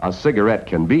good-tasting a cigarette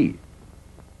can be.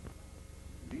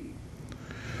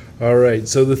 All right,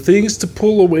 so the things to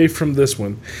pull away from this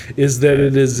one is that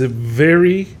it is a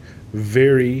very,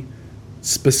 very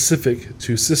specific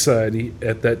to society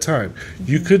at that time.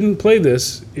 You couldn't play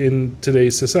this in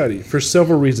today's society for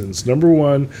several reasons. Number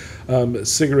one,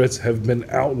 cigarettes have been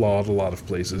outlawed a lot of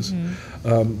places.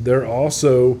 They're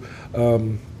also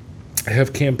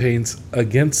have campaigns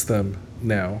against them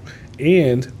now.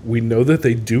 And we know that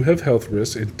they do have health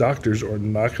risks, and doctors are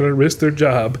not going to risk their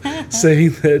job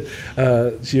saying that,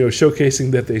 showcasing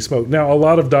that they smoke. Now, a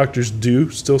lot of doctors do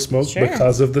still smoke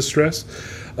because of the stress.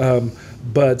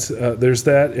 But there's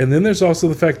that. And then there's also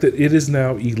the fact that it is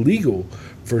now illegal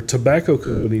for tobacco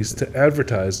companies to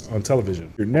advertise on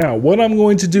television. Now, what I'm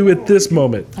going to do at this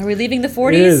moment... Are we leaving the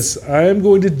 40s? ...is I am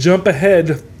going to jump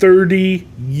ahead 30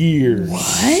 years.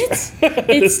 What?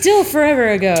 It's still forever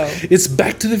ago. It's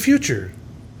Back to the Future.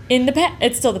 In the past?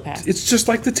 It's still the past. It's just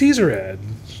like the teaser ad.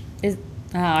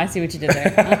 I see what you did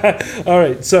there. All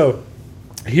right, so...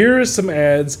 Here are some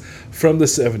ads from the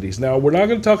 70s. Now, we're not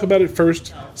going to talk about it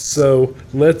first, so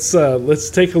let's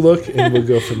take a look and we'll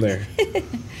go from there.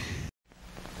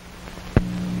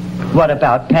 What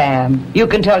about Pam? You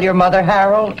can tell your mother,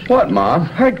 Harold. What, Mom?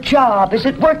 Her job, is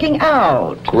it working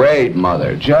out? Great,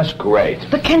 Mother. Just great.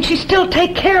 But can she still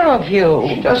take care of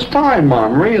you? Just fine,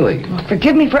 Mom, really.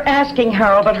 Forgive me for asking,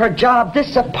 Harold, but her job,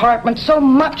 this apartment, so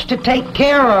much to take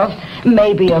care of.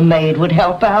 Maybe a maid would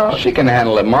help out. She can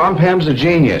handle it, Mom. Pam's a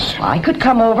genius. I could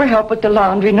come over, help with the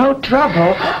laundry, no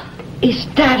trouble. Is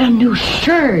that a new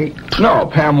shirt? No,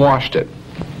 Pam washed it.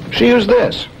 She used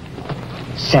this.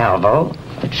 Salvo.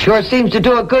 It sure seems to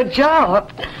do a good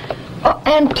job. Oh,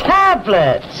 and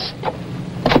tablets.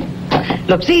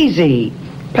 Looks easy.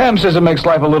 Pam says it makes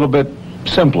life a little bit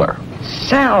simpler.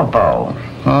 Salvo.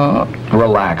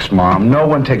 Relax, Mom. No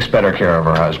one takes better care of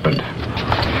her husband.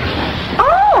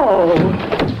 Oh!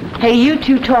 Hey, you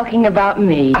two talking about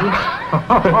me.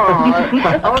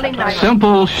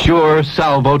 Simple, sure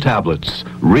Salvo tablets.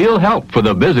 Real help for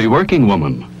the busy working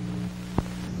woman.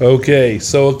 Okay,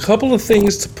 so a couple of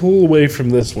things to pull away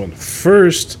from this one.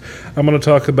 First, I'm going to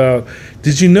talk about,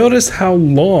 did you notice how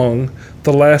long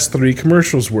the last 3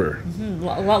 commercials were? Mm-hmm.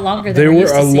 A lot longer than They we're were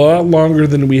used to a seeing. lot longer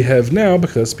than we have now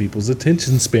because people's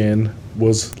attention span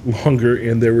was longer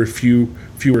and there were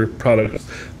fewer products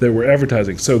that were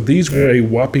advertising. So these were a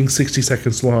whopping 60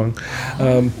 seconds long.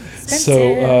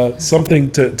 So something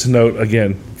to note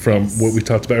again from what we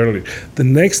talked about earlier. The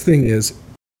next thing is,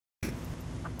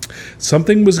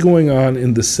 something was going on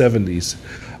in the 70s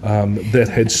that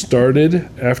had started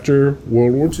after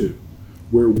World War II,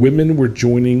 where women were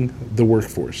joining the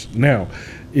workforce. Now,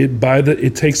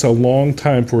 it takes a long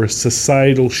time for a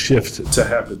societal shift to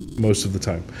happen most of the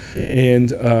time.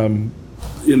 And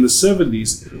in the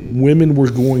 70s, women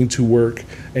were going to work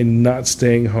and not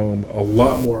staying home a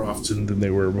lot more often than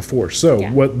they were before. So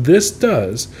what this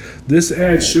does, this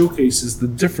ad showcases the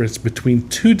difference between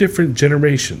 2 different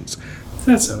generations.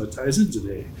 That's how it ties in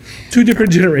today. 2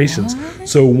 different generations.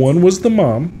 So one was the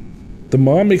mom. The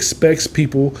mom expects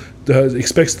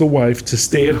the wife to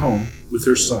stay at home with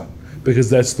her son because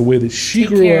that's the way that she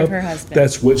grew up.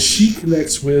 That's what she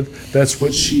connects with. That's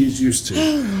what she is used to.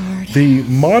 The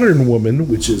modern woman,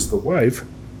 which is the wife,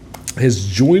 has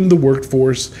joined the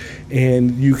workforce,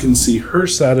 and you can see her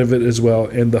side of it as well,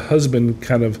 and the husband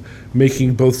kind of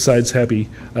making both sides happy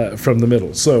from the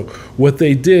middle. So what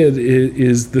they did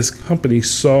is this company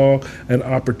saw an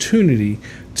opportunity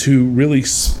to really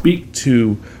speak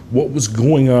to what was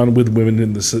going on with women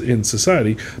in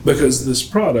society, because this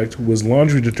product was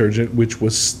laundry detergent, which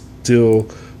was still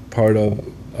part of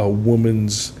a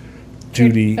woman's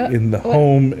duty in the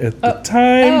home at the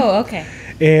time. Oh, okay.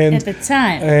 And at the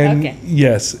time, okay.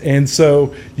 Yes, and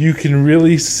so you can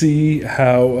really see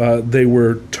how they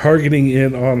were targeting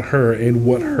in on her and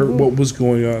what was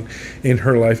going on in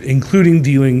her life, including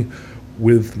dealing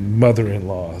with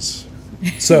mother-in-laws.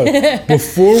 So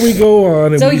before we go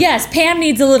on, yes, Pam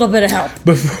needs a little bit of help.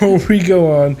 Before we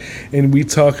go on and we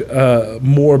talk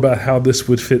more about how this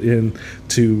would fit in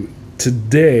to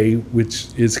today, which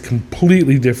is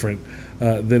completely different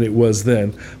than it was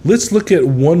then. Let's look at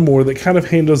one more that kind of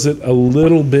handles it a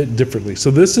little bit differently.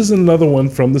 So this is another one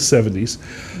from the 70s.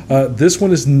 This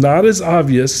one is not as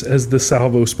obvious as the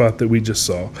Salvo spot that we just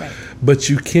saw, but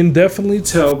you can definitely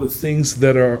tell the things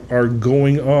that are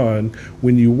going on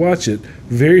when you watch it.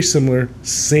 Very similar,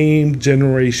 same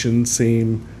generation,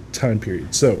 same time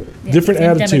period. So different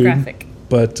attitude, demographic.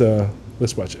 But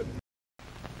let's watch it.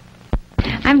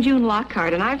 I'm June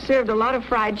Lockhart, and I've served a lot of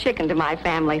fried chicken to my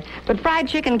family, but fried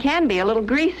chicken can be a little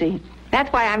greasy.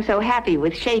 That's why I'm so happy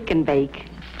with Shake and Bake.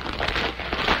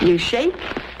 You shake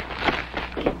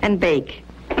and bake.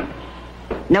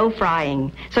 No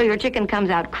frying, so your chicken comes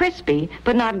out crispy,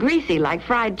 but not greasy like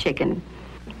fried chicken.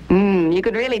 You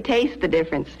could really taste the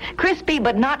difference. Crispy,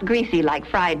 but not greasy like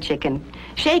fried chicken.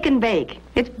 Shake and Bake.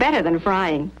 It's better than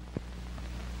frying.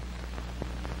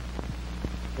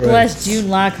 Bless June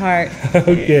Lockhart.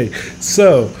 Okay,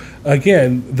 so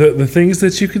again, the things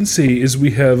that you can see is we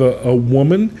have a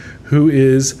woman who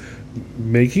is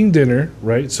making dinner,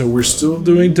 right? So we're still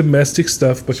doing domestic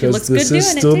stuff because this is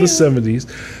still the 70s.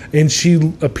 And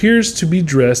she appears to be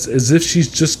dressed as if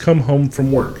she's just come home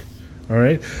from work, all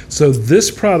right? So this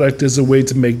product is a way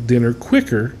to make dinner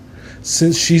quicker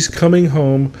since she's coming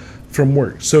home from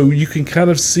work. So you can kind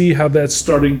of see how that's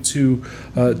starting to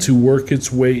work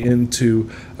its way into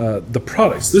the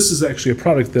products. This is actually a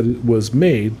product that was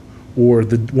made, or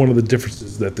one of the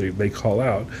differences that they call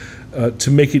out,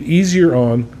 to make it easier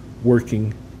on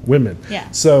working women. Yeah.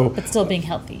 So, but still being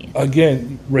healthy.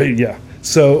 Again, right? Yeah.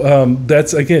 So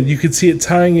that's, again, you can see it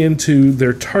tying into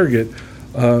their target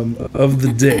of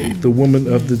the day, the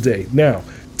woman of the day. Now,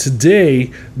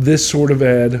 today, this sort of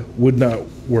ad would not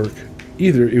work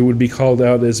either. It would be called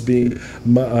out as being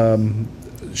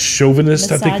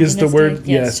chauvinist, I think is the word.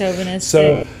 Yes, chauvinistic.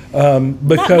 So,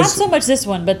 because not so much this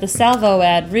one, but the Salvo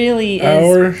ad really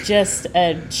is just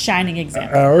a shining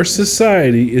example. Our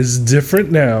society is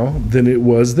different now than it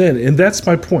was then, and that's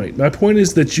my point. My point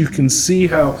is that you can see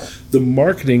how the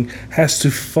marketing has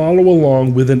to follow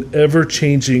along with an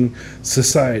ever-changing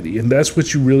society, and that's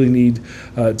what you really need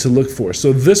to look for.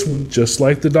 So this one, just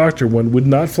like the doctor one, would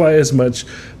not fly as much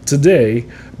today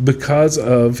because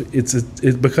it's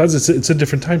a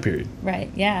different time period.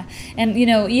 Right. Yeah. And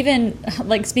even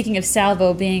like speaking of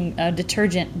Salvo being a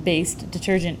detergent-based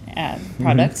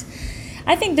product,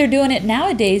 I think they're doing it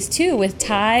nowadays too with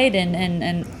Tide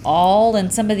and All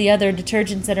and some of the other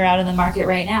detergents that are out in the market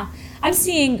right now. I'm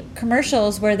seeing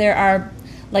commercials where there are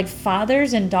like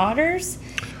fathers and daughters,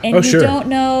 and you don't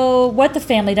know what the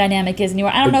family dynamic is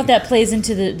anymore. I don't know if that plays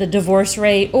into the divorce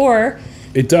rate or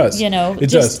it does.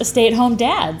 Just stay-at-home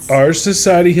dads. Our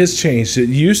society has changed. It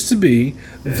used to be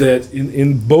that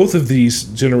in both of these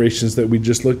generations that we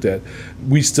just looked at,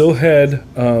 we still had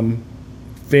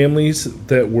families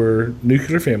that were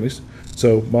nuclear families,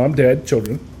 so mom, dad,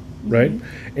 children, right?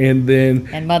 And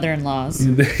mother-in-laws.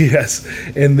 Yes.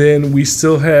 And then we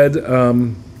still had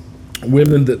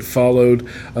women that followed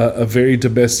a very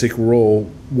domestic role,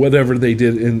 whatever they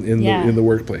did in the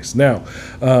workplace. Now,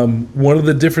 one of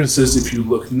the differences, if you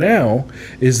look now,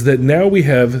 is that now we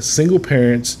have single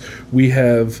parents, we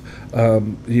have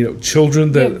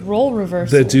children that role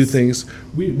reversals that do things.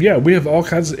 We have all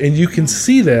kinds of, and you can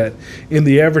see that in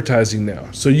the advertising now.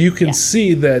 So you can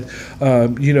see that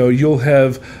you'll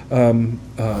have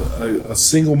a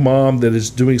single mom that is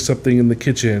doing something in the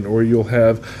kitchen, or you'll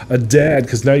have a dad,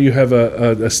 because now you have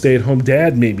a stay-at-home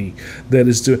dad maybe that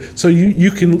is doing. So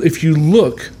you can, if you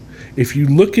look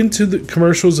into the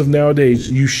commercials of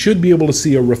nowadays, you should be able to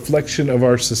see a reflection of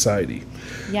our society.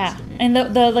 Yeah, and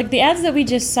the ads that we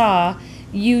just saw,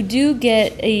 you do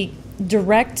get a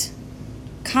direct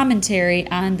commentary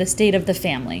on the state of the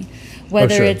family.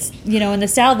 Whether it's, in the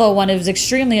Salvo one, it was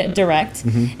extremely direct.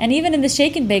 And even in the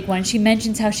Shake and Bake one, she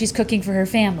mentions how she's cooking for her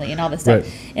family and all this stuff.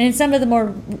 Right. And in some of the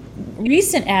more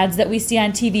recent ads that we see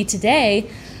on TV today,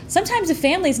 sometimes the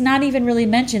family's not even really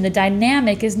mentioned. The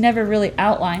dynamic is never really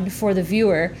outlined for the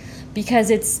viewer because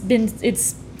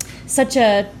it's such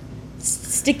a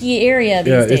sticky area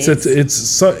these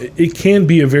days. It can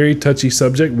be a very touchy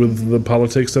subject with the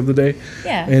politics of the day.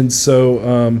 Yeah. And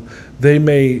so they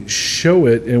may show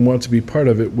it and want to be part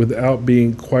of it without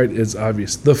being quite as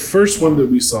obvious. The first one that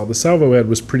we saw, the Salvo ad,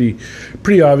 was pretty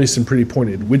obvious and pretty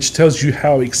pointed, which tells you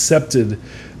how accepted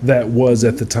that was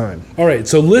at the time. All right,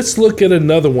 so let's look at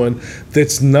another one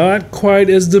that's not quite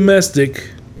as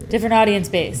domestic. Different audience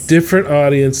base. Different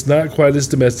audience, not quite as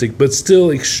domestic, but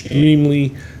still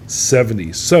extremely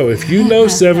 70s. So if you know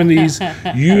 70s,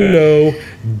 you know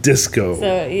disco.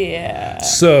 So, yeah.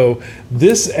 So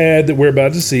this ad that we're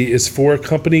about to see is for a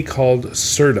company called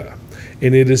Serta.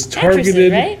 And it is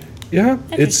targeted... Mattresses, right? Yeah,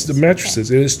 it's the mattresses.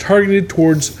 Okay. And it's targeted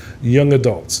towards young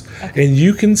adults. Okay. And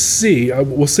you can see,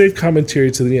 we'll save commentary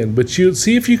to the end, but you'll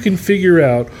see if you can figure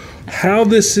out how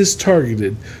this is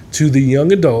targeted to the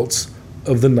young adults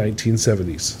of the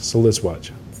 1970s. So let's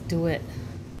watch. Let's do it.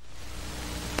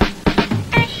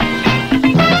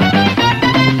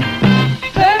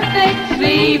 Perfect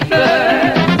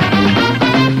sleeper.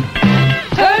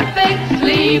 Perfect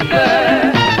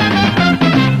sleeper.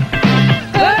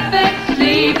 Perfect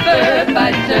sleeper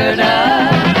by Serta.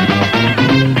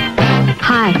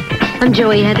 Hi, I'm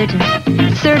Joey Heatherton.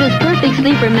 Serta's Perfect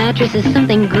Sleeper mattress is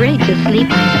something great to sleep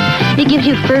on. It gives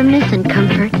you firmness and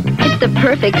comfort. It's the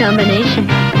perfect combination.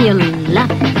 You'll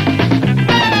love it.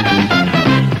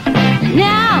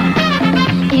 Now,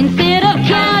 instead of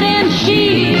counting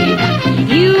sheep,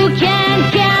 you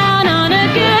can count on a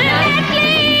good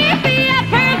sleep. Be a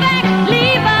perfect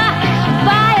sleeper.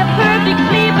 Buy a perfect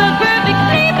sleeper. Perfect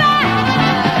sleeper.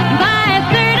 Buy a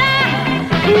Serta.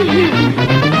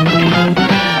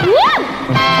 Woo!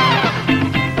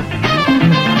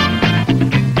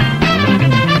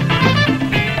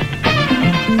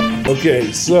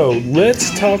 Okay, so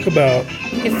let's talk about...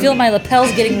 I can feel my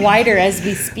lapels getting wider as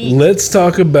we speak. Let's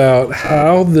talk about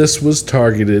how this was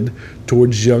targeted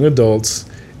towards young adults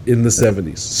in the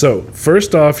 70s. So,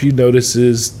 first off, you notice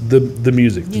is the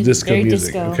music, the disco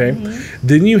music, disco. Okay? Mm-hmm.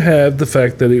 Then you have the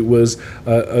fact that it was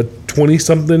a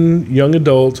 20-something young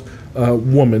adult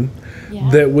woman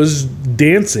that was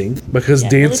dancing, because Yeah,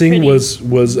 really dancing pretty.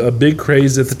 was a big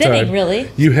craze at the Spinning, time. really.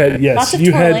 You had Lots of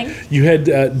you twirling. had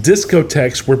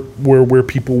discotheques where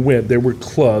people went. There were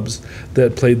clubs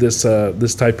that played this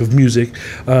type of music.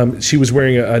 She was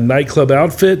wearing a nightclub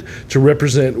outfit to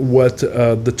represent what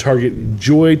the target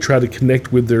enjoyed, try to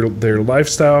connect with their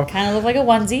lifestyle. Kind of looked like a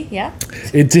onesie, yeah.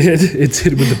 It did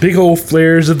with the big old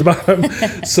flares at the bottom.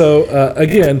 So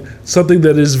again, something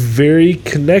that is very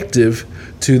connective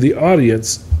to the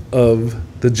audience of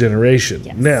the generation.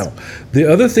 Now, the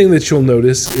other thing that you'll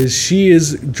notice is she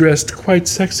is dressed quite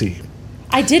sexy.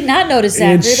 I did not notice that,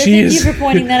 And Ruth. she Thank is- you for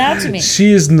pointing that out to me.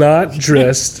 She is not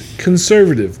dressed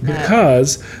conservative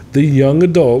because the young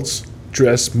adults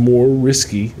dress more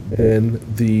risky than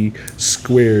the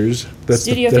squares.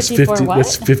 Studio 54 what?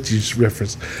 That's 50s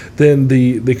reference. Than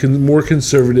the more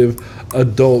conservative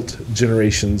adult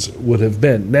generations would have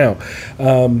been. Now,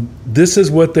 this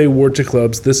is what they wore to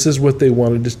clubs. This is what they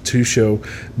wanted to show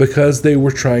because they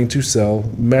were trying to sell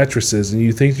mattresses. And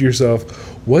you think to yourself,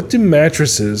 what do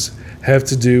mattresses have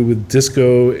to do with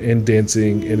disco and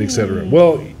dancing and etc.?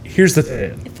 Well, here's the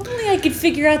thing. If only I could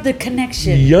figure out the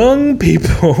connection. Young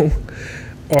people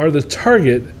are the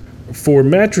target for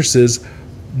mattresses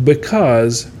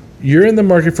because you're in the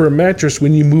market for a mattress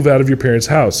when you move out of your parents'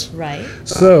 house. Right.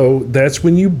 So that's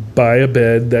when you buy a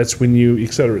bed, that's when you,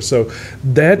 etc. So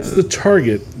that's the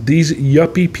target. These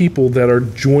yuppie people that are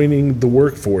joining the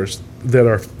workforce, that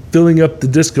are filling up the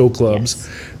disco clubs,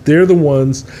 they're the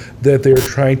ones that they're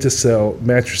trying to sell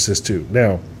mattresses to.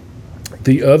 Now,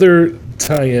 the other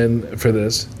tie-in for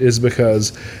this is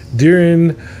because during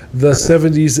the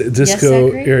 70s disco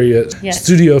Zachary? area, Yes.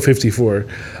 Studio 54,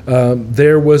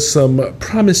 there was some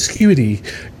promiscuity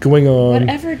going on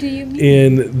Whatever do you mean?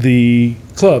 in the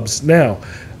clubs. Now,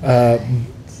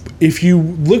 if you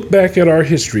look back at our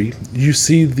history, you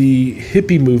see the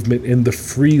hippie movement and the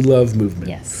free love movement.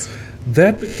 Yes.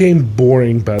 That became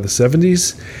boring by the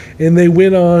 70s, and they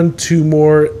went on to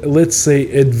more, let's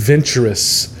say,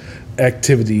 adventurous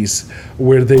activities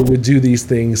where they would do these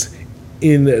things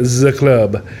in the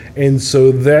club. And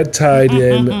so that tied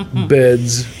in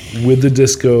beds with the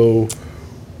disco.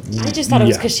 I just thought it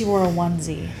was Yeah. because she wore a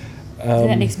onesie.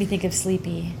 That makes me think of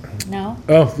Sleepy. No?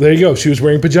 Oh, there you go. She was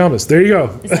wearing pajamas. There you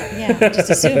go. Yeah, I just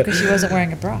assumed because she wasn't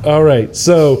wearing a bra. All right.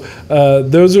 So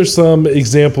those are some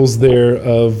examples there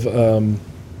of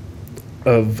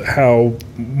how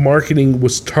marketing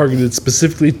was targeted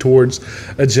specifically towards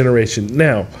a generation.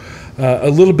 Now, a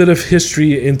little bit of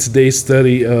history in today's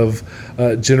study of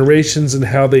generations and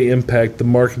how they impact the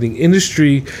marketing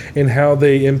industry and how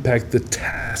they impact the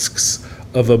tasks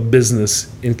of a business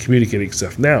in communicating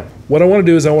stuff. Now, what I want to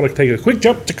do is I want to take a quick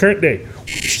jump to current day.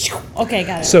 Okay,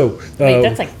 got it. So, wait,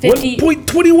 that's like 50.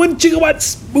 1.21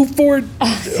 gigawatts. Move forward.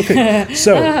 Okay,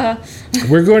 so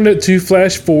we're going to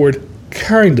flash forward,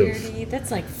 kind of. 30,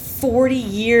 that's like 40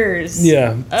 years.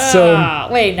 Yeah. So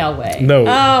wait, no way. No.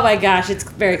 Oh my gosh, it's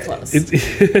very close.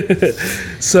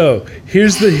 So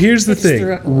here's the thing.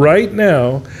 Right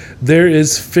now, there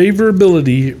is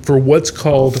favorability for what's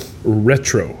called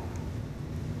retro.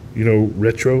 You know,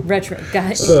 retro. Retro,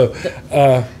 got it. So,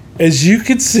 as you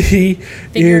can see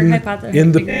in the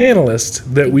panelists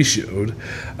that we showed,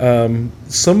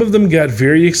 some of them got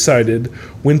very excited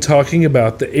when talking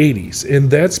about the 80s, and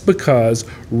that's because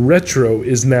retro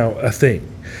is now a thing.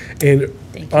 And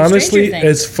honestly, Stranger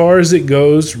Things. as far as it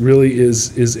goes, really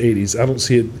is 80s. I don't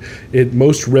see it.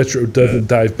 Most retro doesn't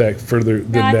dive back further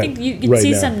than No, I that. think you can right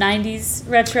see now. some 90s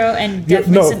retro and Yeah,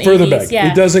 definitely no, some further 80s. back.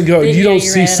 Yeah. It doesn't go. You Yeah, don't you're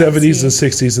see right, I don't 70s see- and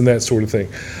 60s and that sort of thing.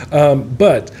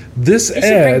 But this They should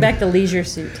bring ad, back the leisure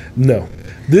suit. no,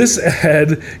 this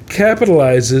ad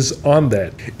capitalizes on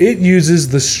that. It uses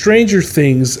the Stranger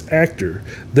Things actor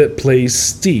that plays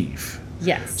Steve.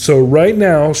 Yes. So right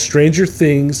now, Stranger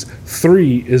Things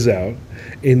 3 is out,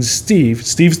 and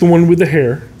Steve's the one with the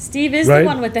hair. Steve is right? the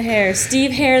one with the hair. Steve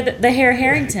the hair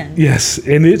Harrington. Yes,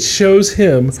 and it shows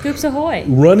him Scoops Ahoy.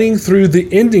 running through the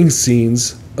ending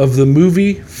scenes of the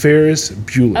movie Ferris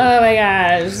Bueller. Oh my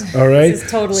gosh. All right. This is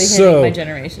totally hitting my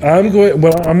generation. I'm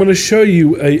going to show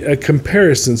you a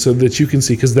comparison so that you can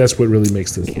see, because that's what really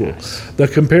makes this cool. The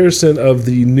comparison of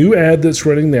the new ad that's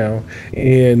running now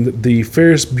and the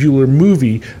Ferris Bueller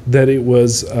movie that it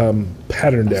was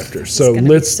patterned after. So gonna be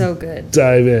let's so good.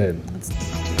 dive in.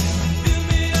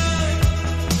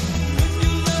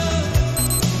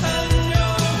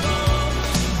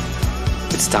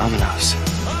 It's Domino's.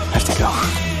 I have to go.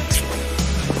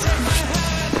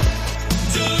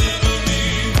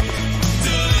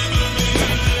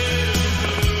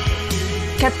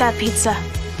 Get that pizza.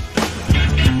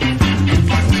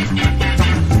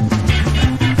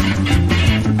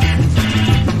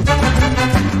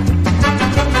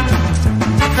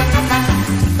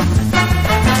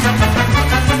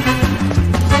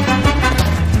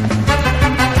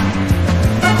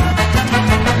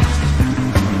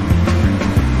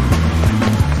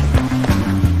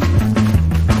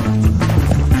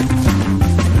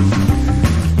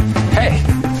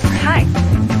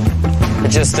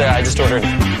 I just ordered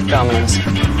Domino's.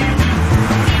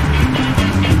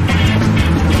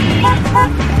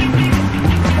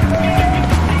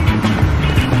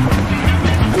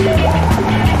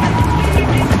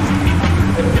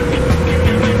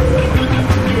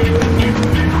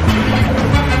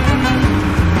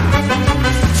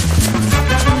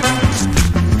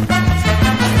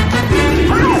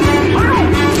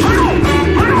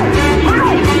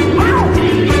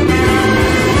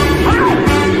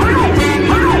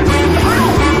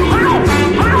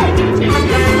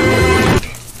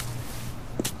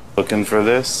 Looking for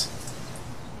this?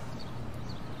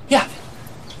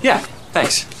 Yeah,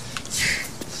 thanks.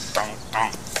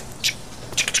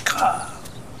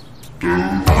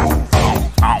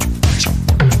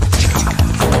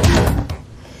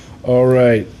 All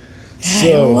right.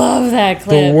 I love that clip.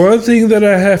 The one thing that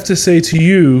I have to say to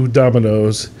you,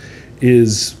 Domino's,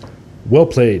 is well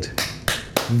played.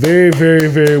 Very, very,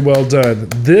 very well done.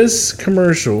 This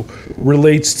commercial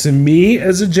relates to me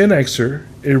as a Gen Xer.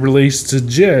 It relates to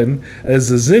Jen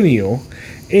as a Zennial,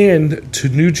 and to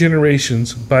new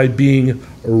generations by being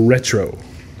retro.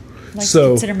 I like to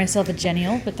consider myself a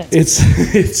Gennial, but that's it's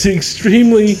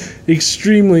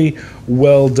extremely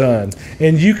well done.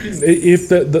 And you can, if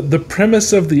the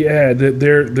premise of the ad,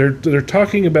 they're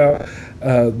talking about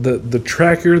the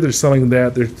tracker, they're selling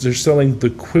that, they're selling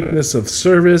the quickness of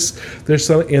service,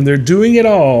 they're doing it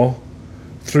all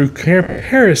through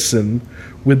comparison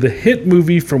with the hit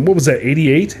movie from, what was that,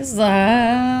 88?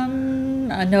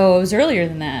 No, it was earlier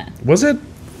than that. Was it?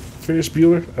 Ferris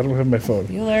Bueller? I don't have my phone.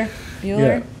 Bueller.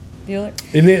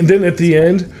 And then at the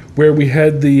end, where we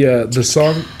had the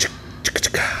song,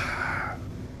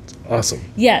 awesome.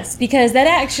 Yes, because that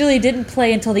actually didn't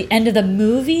play until the end of the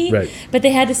movie. Right. But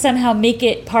they had to somehow make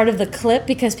it part of the clip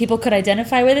because people could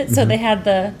identify with it. So they had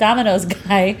the Domino's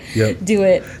guy do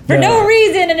it for no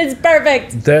reason, and it's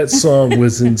perfect. That song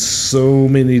was in so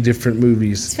many different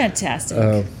movies. It's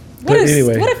fantastic. But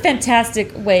anyway. What a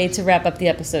fantastic way to wrap up the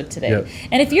episode today. Yep.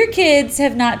 And if your kids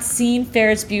have not seen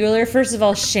Ferris Bueller, first of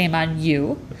all, shame on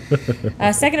you.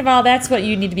 Second of all, that's what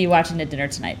you need to be watching at dinner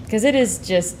tonight, because it is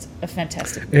just a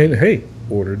fantastic movie. And hey,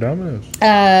 order Domino's.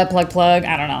 Plug.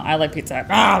 I don't know. I like pizza.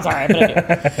 I'm sorry, but I do.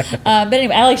 But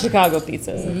anyway, I like Chicago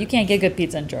pizza. You can't get good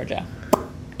pizza in Georgia.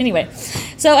 Anyway,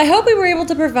 so I hope we were able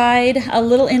to provide a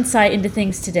little insight into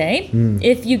things today.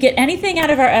 If you get anything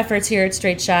out of our efforts here at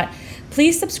Straight Shot,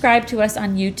 please subscribe to us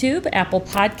on YouTube, Apple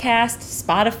Podcasts,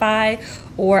 Spotify,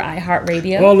 or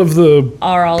iHeartRadio. All of the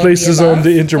places on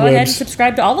the interwebs. Go ahead and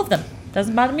subscribe to all of them.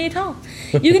 Doesn't bother me at all.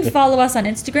 You can follow us on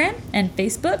Instagram and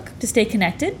Facebook to stay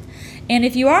connected. And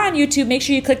if you are on YouTube, make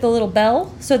sure you click the little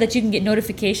bell so that you can get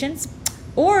notifications.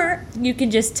 Or you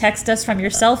can just text us from your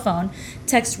cell phone.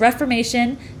 Text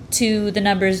Reformation to the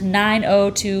numbers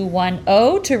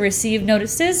 90210 to receive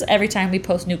notices every time we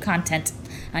post new content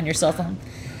on your cell phone.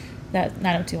 That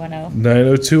 90210.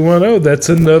 90210. That's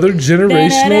another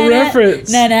generational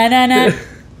reference. You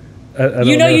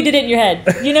know you did it in your head.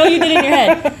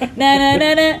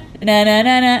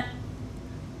 Na.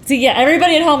 So yeah,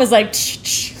 everybody at home is like,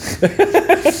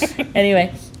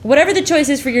 Anyway, whatever the choice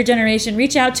is for your generation,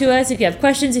 reach out to us if you have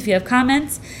questions, if you have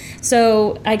comments.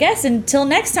 So I guess until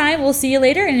next time, we'll see you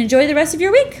later and enjoy the rest of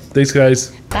your week. Thanks,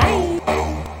 guys. Bye.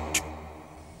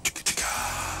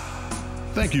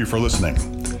 Thank you for listening.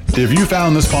 If you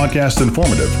found this podcast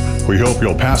informative, we hope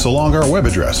you'll pass along our web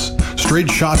address,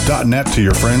 straightshot.net, to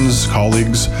your friends,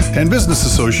 colleagues, and business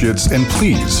associates, and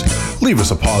please leave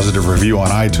us a positive review on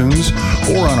iTunes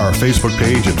or on our Facebook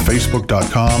page at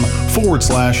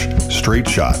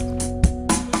facebook.com/straightshot.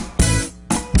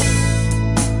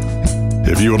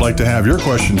 If you would like to have your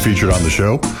question featured on the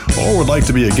show or would like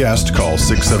to be a guest, call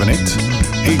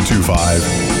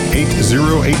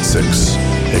 678-825-8086,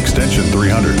 extension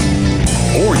 300.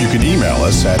 Or you can email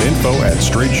us at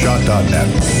info@straightshot.net.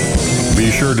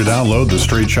 Be sure to download the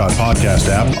Straight Shot podcast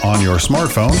app on your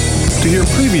smartphone to hear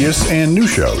previous and new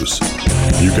shows.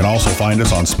 You can also find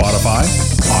us on Spotify,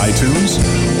 iTunes,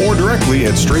 or directly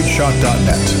at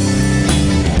straightshot.net.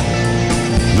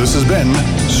 This has been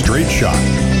Straight Shot.